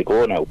be able to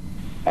go now.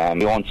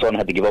 My own son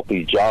had to give up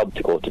his job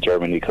to go to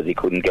Germany because he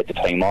couldn't get the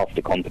time off.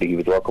 The company he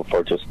was working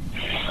for just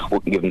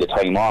wouldn't give him the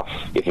time off.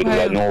 If it was,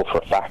 I know for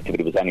a fact, if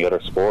it was any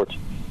other sport,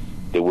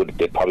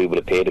 they probably would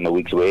have paid him a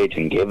week's wage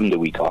and gave him the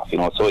week off.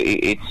 So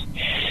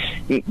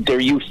they're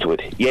used to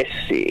it. Yes,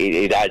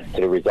 it adds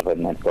to the result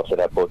and stuff like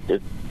that, but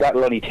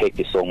that'll only take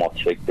you so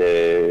much. Like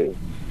the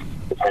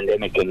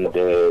pandemic and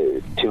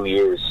the 2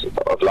 years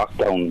of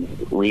lockdown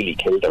really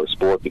killed our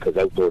sport, because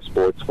outdoor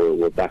sports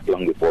were back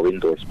long before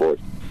indoor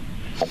sports.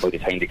 And by the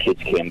time the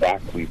kids came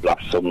back, we've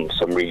lost some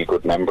really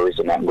good members,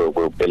 and then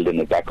we're building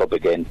it back up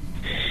again.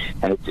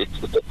 And it's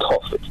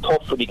tough. It's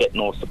tough when you get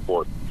no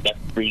support. That's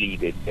really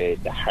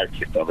the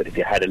hardship of it. If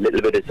you had a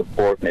little bit of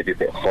support, maybe a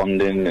bit of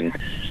funding, and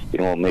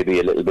maybe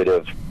a little bit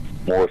of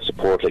more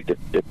support, like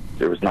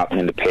there was nothing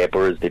in the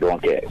papers. They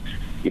don't get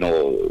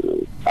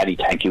any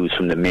thank yous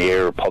from the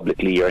mayor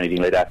publicly or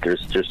anything like that.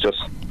 There's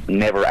just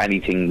never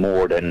anything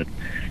more than,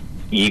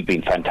 you've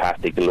been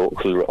fantastic. All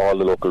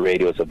the local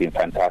radios have been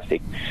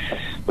fantastic,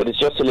 but it's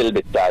just a little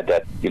bit sad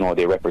that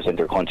they represent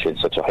their country at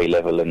such a high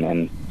level,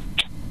 and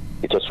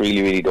it just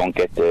really don't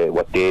get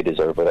what they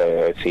deserve. But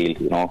I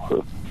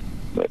feel,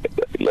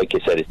 like you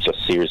said, it's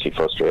just seriously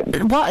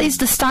frustrating. What is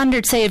the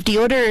standard, say, of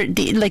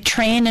like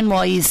training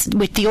wise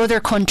with the other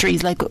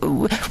countries? Like,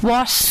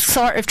 what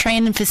sort of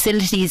training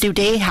facilities do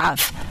they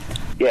have?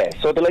 Yeah,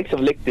 so the likes of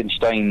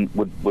Liechtenstein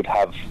would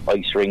have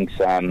ice rinks.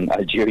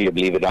 Algeria,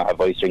 believe it or not,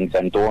 have ice rinks.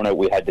 Andorra,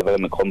 we had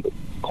Development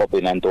Cup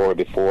in Andorra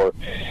before.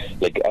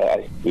 Like,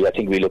 I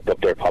think we looked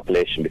up their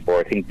population before.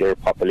 I think their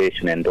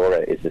population in Andorra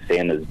is the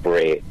same as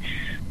Bray.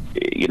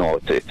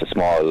 It's a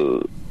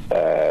small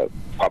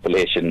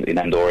population in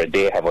Andorra.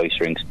 They have ice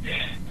rinks.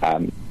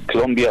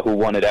 Colombia, who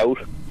won it out,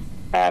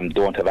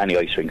 don't have any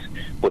ice rinks,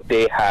 but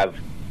they have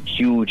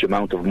huge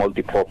amount of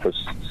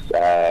multi-purpose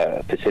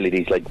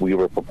facilities like we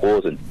were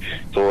proposing,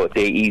 so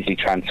they easily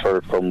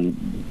transferred from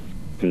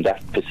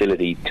that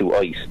facility to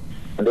ice,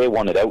 and they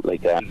won it out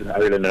like that.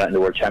 Ireland are not in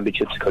the World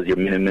Championships because your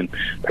minimum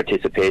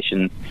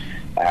participation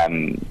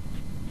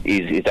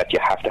is that you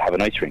have to have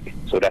an ice rink,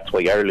 so that's why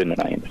Ireland are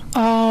not in it.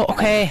 Oh,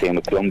 okay. Same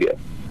with Colombia.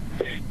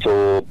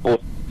 So,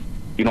 but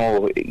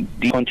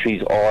these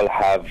countries all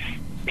have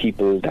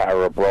people that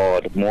are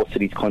abroad. Most of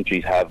these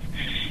countries have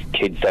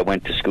kids that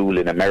went to school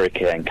in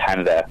America and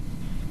Canada,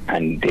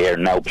 and they're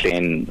now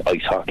playing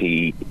ice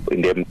hockey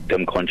in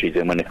them countries,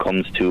 and when it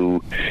comes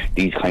to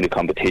these kind of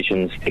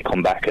competitions, they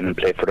come back and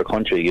play for their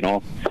country.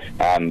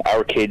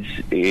 Our kids,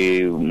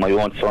 my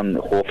own son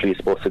hopefully is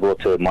supposed to go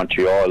to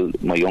Montreal,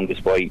 my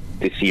youngest boy,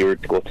 this year,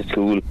 to go to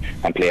school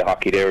and play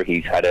hockey there.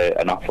 He's had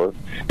an offer.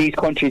 These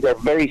countries are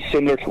very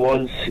similar to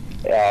us,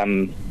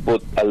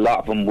 but a lot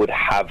of them would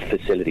have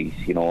facilities.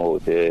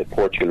 The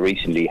Portugal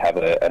recently have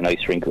an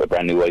ice rink, a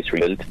brand new ice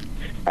rink built,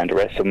 and the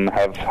rest of them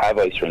have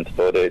ice rinks.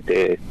 So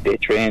they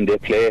train, they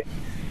play,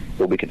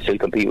 so we can still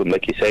compete with them.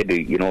 Like you said,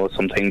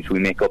 sometimes we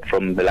make up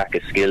from the lack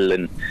of skill,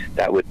 and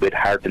that with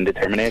heart and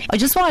determination. I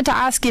just wanted to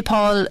ask you,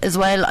 Paul, as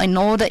well, I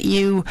know that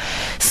you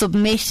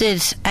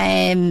submitted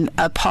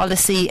a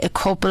policy a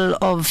couple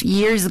of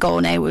years ago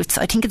now.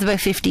 I think it's about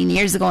 15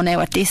 years ago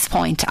now at this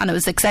point, and it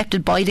was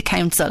accepted by the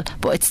council,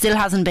 but it still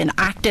hasn't been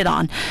acted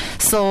on.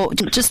 So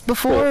just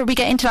before we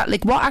get into that,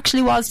 like, what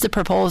actually was the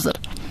proposal?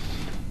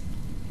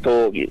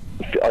 So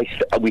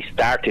we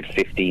started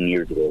 15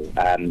 years ago.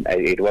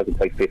 It wasn't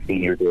like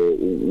 15 years ago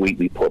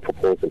we put a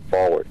proposal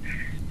forward.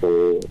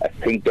 So I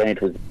think then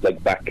it was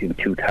like back in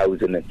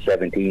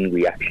 2017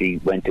 we actually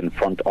went in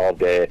front of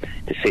the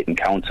sitting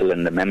council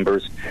and the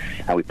members,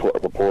 and we put a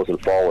proposal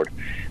forward.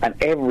 And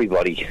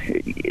everybody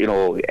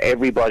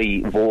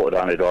voted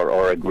on it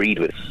or agreed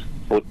with it.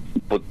 But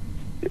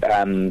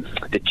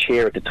the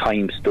chair at the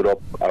time stood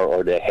up,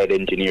 or the head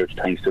engineer at the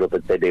time stood up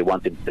and said they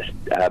wanted to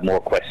have more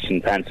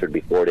questions answered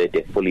before they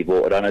fully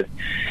voted on it,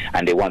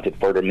 and they wanted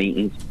further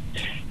meetings,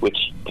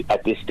 which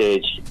at this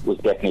stage was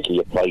definitely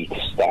applied to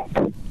stop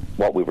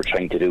what we were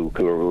trying to do.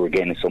 We were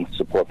gaining some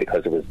support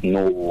because there was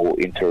no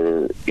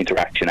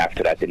interaction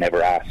after that. They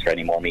never asked for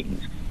any more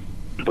meetings.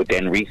 But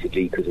then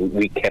recently, because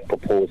we kept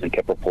proposing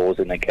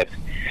and kept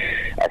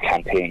our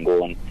campaign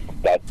going,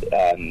 that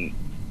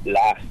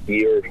last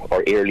year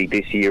or early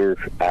this year,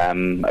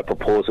 a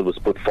proposal was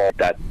put forward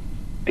that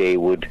they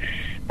would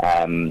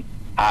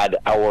add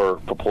our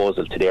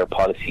proposal to their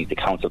policies, the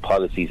council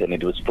policies, and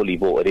it was fully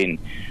voted in.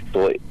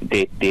 So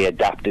they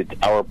adapted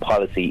our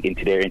policy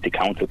into their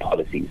council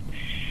policies.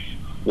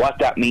 What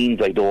that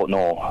means, I don't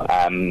know.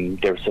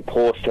 They're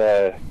supposed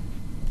to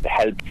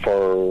help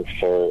for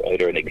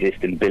either an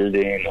existing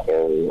building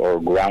or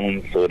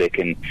grounds, so they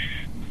can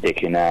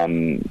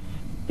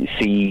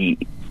see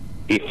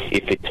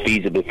if it's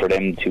feasible for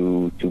them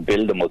to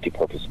build a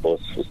multi-purpose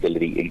sports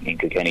facility in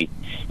Kilkenny.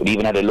 We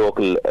even had a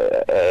local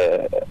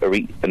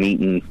a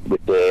meeting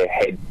with the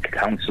head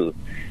council,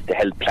 the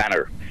health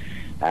planner.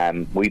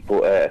 We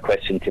put a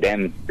question to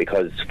them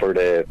because for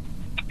the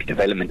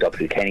development of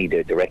Kilkenny,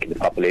 they reckon the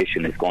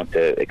population is going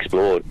to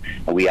explode,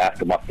 and we asked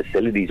them what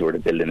facilities were to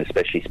build in,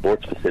 especially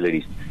sports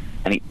facilities,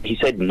 and he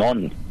said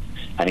none.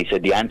 And he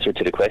said the answer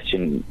to the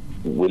question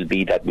will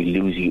be that we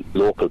lose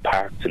local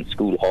parks and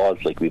school halls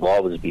like we've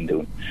always been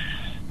doing,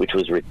 which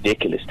was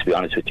ridiculous, to be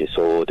honest with you.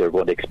 So they're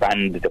going to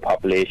expand the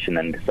population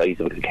and the size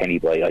of Kilkenny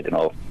by, I don't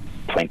know,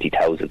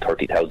 20,000,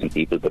 30,000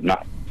 people, but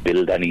not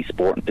build any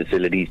sporting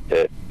facilities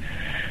to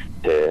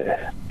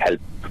help,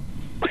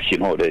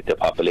 the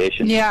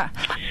population. Yeah.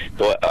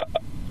 So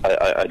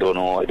I don't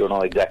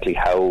know exactly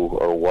how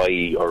or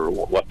why or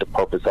what the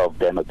purpose of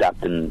them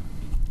adapting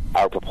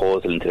our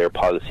proposal into their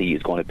policy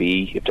is going to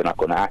be if they're not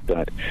going to act on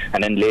it.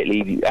 And then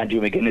lately, Andrew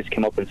McGuinness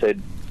came up and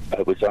said,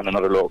 I was on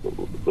another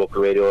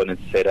local radio, and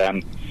said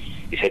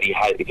he said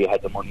if you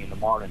had the money in the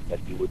morning that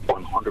you would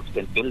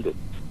 100% build it.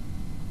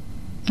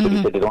 But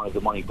he said they don't have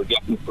the money, but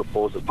yet his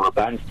proposal for a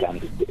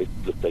bandstand, it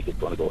looks like it's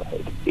going to go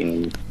ahead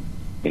in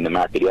the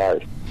market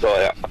yard.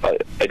 So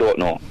I don't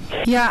know.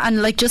 Yeah,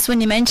 and like just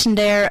when you mentioned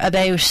there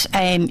about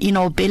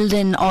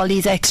building all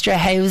these extra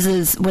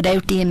houses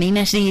without the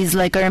amenities,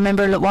 like I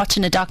remember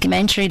watching a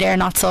documentary there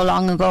not so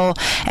long ago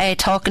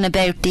talking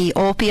about the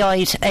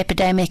opioid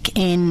epidemic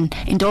in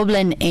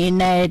Dublin in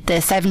the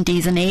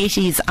 70s and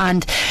 80s,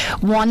 and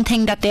one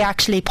thing that they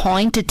actually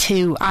pointed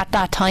to at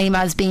that time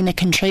as being a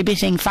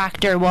contributing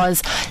factor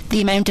was the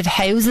amount of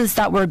houses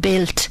that were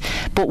built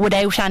but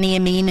without any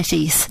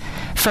amenities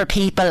for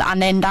people,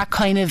 and then that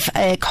kind of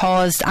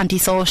caused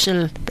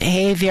antisocial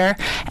behaviour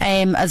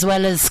as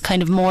well as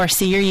kind of more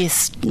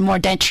serious, more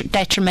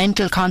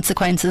detrimental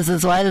consequences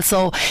as well.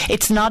 So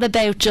it's not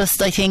about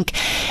just, I think,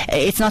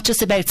 it's not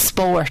just about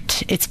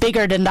sport, it's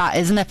bigger than that,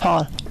 isn't it,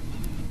 Paul?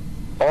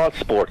 All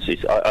sports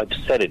is, I've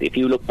said it, if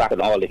you look back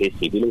at all the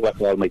history, if you look back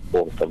at all my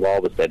sports, I've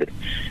always said it.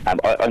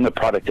 I'm a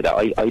product of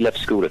that. I left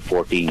school at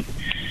 14.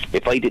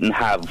 If I didn't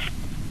have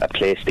a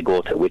place to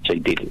go to, which I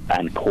did,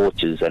 and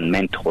coaches and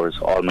mentors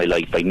all my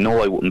life, I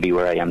know I wouldn't be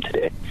where I am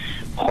today.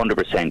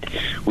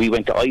 100%. We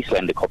went to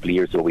Iceland a couple of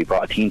years ago. We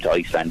brought a team to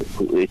Iceland.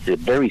 It's a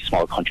very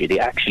small country. They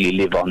actually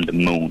live on the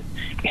moon.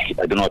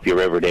 I don't know if you're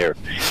ever there.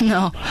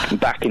 No.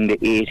 Back in the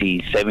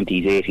 80s,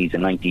 70s, 80s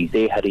and 90s,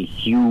 they had a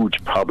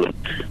huge problem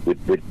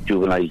with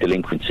juvenile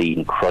delinquency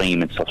and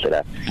crime and stuff like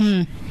that.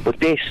 But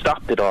they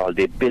stopped it all.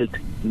 They built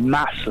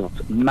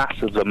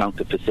massive amount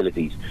of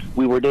facilities.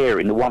 We were there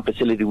in the one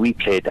facility we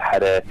played that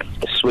had a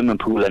swimming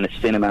pool and a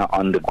cinema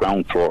on the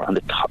ground floor. On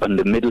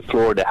the middle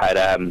floor they had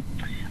an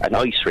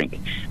ice rink,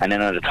 and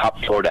then on the top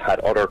floor they had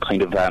other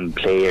kind of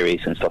play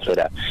areas and stuff like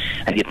that.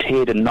 And you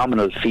paid a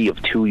nominal fee of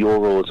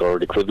 €2 or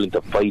the equivalent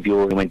of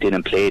 €5 and went in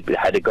and played. But it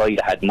had a guy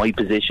that had my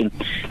position,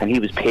 and he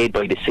was paid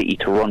by the city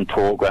to run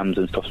programs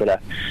and stuff like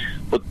that.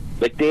 But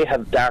like, they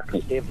have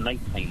darkness, they have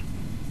night time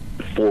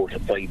 4 to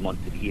 5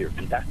 months of the year,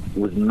 and that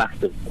was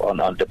massive on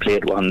the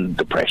plate on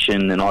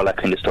depression and all that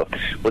kind of stuff.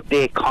 But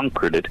they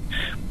conquered it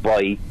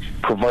by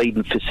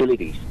providing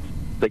facilities.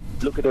 Like,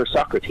 look at their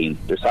soccer team.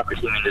 Their soccer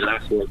team in the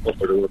last World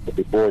Cup or the World Cup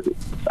before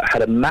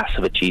had a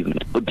massive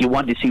achievement. But do you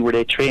want to see where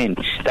they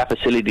trained? That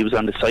facility was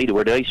on the side of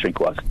where the ice rink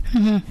was.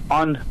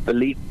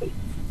 Unbelievable.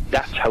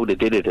 That's how they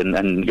did it,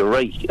 and you're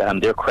right.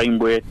 Their crime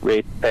rate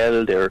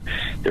fell. They're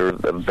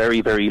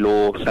very, very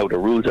low. Now the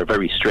rules are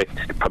very strict,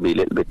 probably a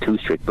little bit too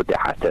strict, but they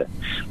had to.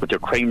 But their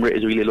crime rate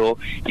is really low.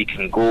 You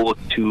can go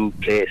to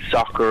play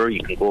soccer,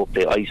 you can go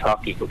play ice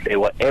hockey, you can play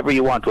whatever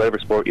you want, whatever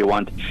sport you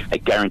want. I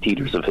guarantee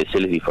there's a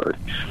facility for it.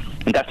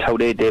 And that's how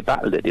they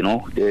battled it,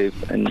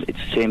 and it's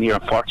the same here.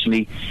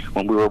 Unfortunately,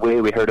 when we were away,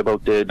 we heard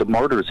about the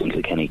murders in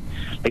Kilkenny.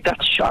 Like,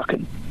 that's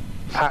shocking,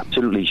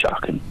 absolutely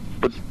shocking.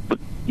 But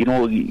you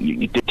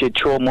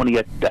throw money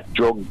at that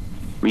drug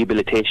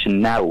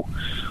rehabilitation now,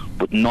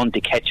 but none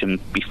to catch them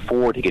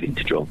before they get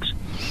into drugs.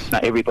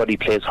 Not everybody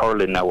plays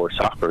hurling now or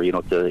soccer.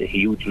 It's a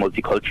huge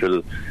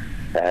multicultural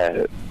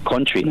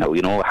country now.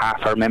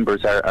 Half our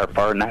members are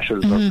foreign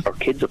nationals, or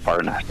kids of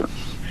foreign nationals.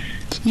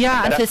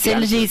 Yeah, and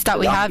facilities that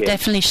we have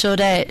definitely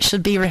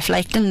should be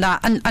reflecting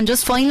that. And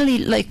just finally,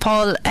 like,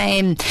 Paul,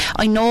 I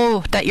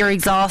know that you're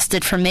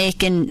exhausted from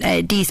making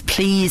these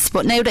pleas,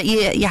 but now that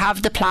you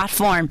have the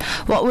platform,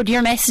 what would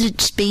your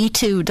message be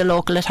to the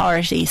local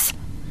authorities?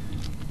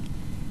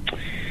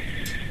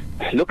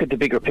 Look at the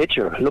bigger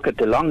picture. Look at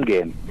the long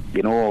game.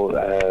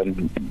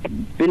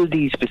 Build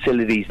these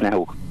facilities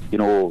now.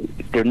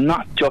 They're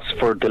not just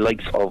for the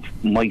likes of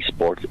my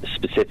sport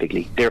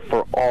specifically. They're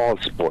for all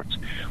sports.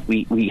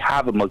 We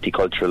have a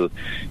multicultural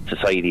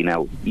society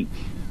now.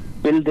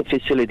 Build the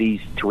facilities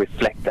to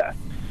reflect that.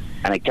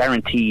 And I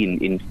guarantee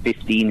in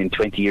 15 and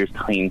 20 years'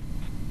 time,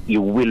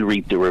 you will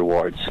reap the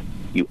rewards.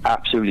 You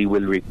absolutely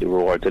will reap the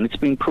rewards. And it's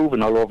been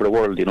proven all over the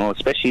world,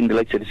 especially in the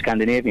likes of the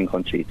Scandinavian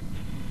countries.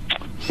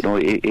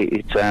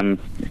 It's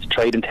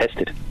tried and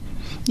tested.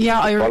 Yeah,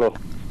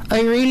 I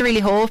really,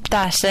 really hope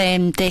that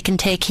they can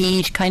take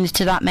heed kind of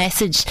to that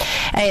message.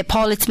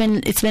 Paul, it's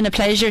been a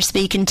pleasure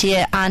speaking to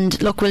you,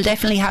 and look, we'll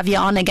definitely have you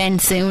on again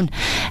soon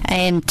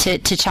to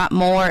chat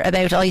more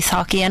about ice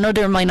hockey and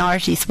other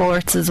minority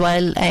sports as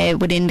well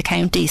within the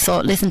county. So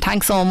listen,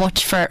 thanks so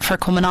much for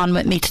coming on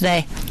with me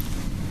today.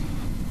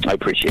 I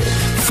appreciate it.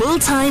 Full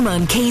time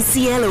on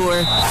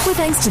KCLR, with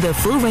thanks to the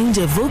full range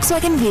of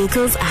Volkswagen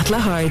vehicles at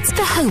Lahart's,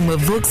 the home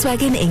of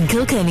Volkswagen in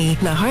Kilkenny.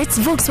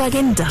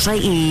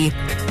 lahartsvolkswagen.ie.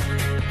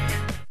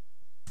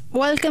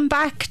 Welcome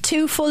back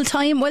to Full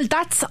Time. Well,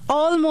 that's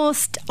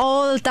almost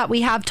all that we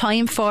have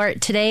time for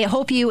today. I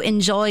hope you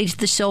enjoyed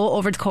the show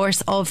over the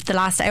course of the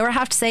last hour. I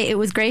have to say it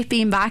was great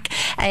being back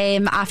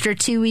after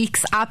 2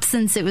 weeks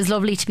absence. It was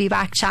lovely to be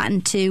back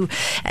chatting to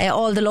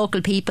all the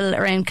local people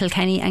around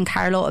Kilkenny and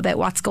Carlow about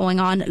what's going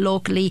on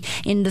locally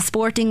in the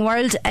sporting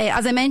world.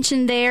 As I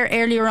mentioned there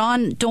earlier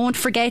on, don't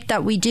forget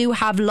that we do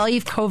have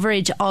live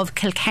coverage of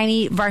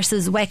Kilkenny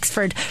versus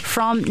Wexford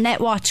from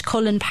Netwatch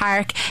Cullen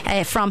Park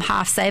from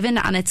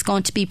 7:30, and it's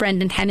going to be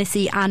Brendan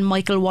Hennessy and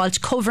Michael Walsh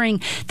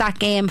covering that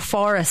game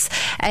for us.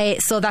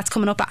 So that's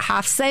coming up at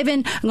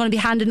 7:30. I'm going to be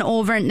handing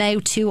over now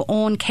to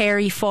Owen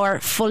Carey for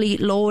Fully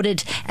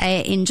Loaded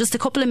in just a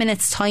couple of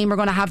minutes time. We're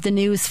going to have the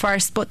news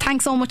first, but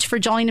thanks so much for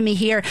joining me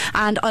here,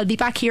 and I'll be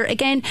back here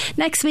again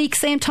next week,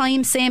 same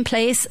time, same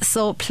place,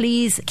 so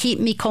please keep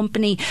me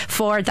company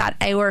for that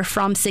hour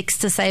from 6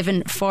 to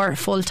 7 for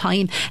Full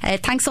Time.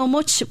 Thanks so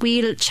much.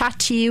 We'll chat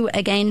to you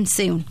again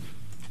soon.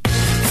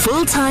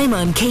 Full Time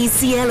on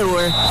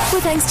KCLR,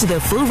 with thanks to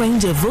the full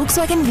range of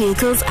Volkswagen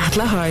vehicles at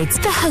Lahart's,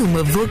 the home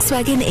of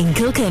Volkswagen in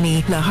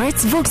Kilkenny.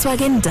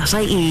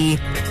 lahartsvolkswagen.ie.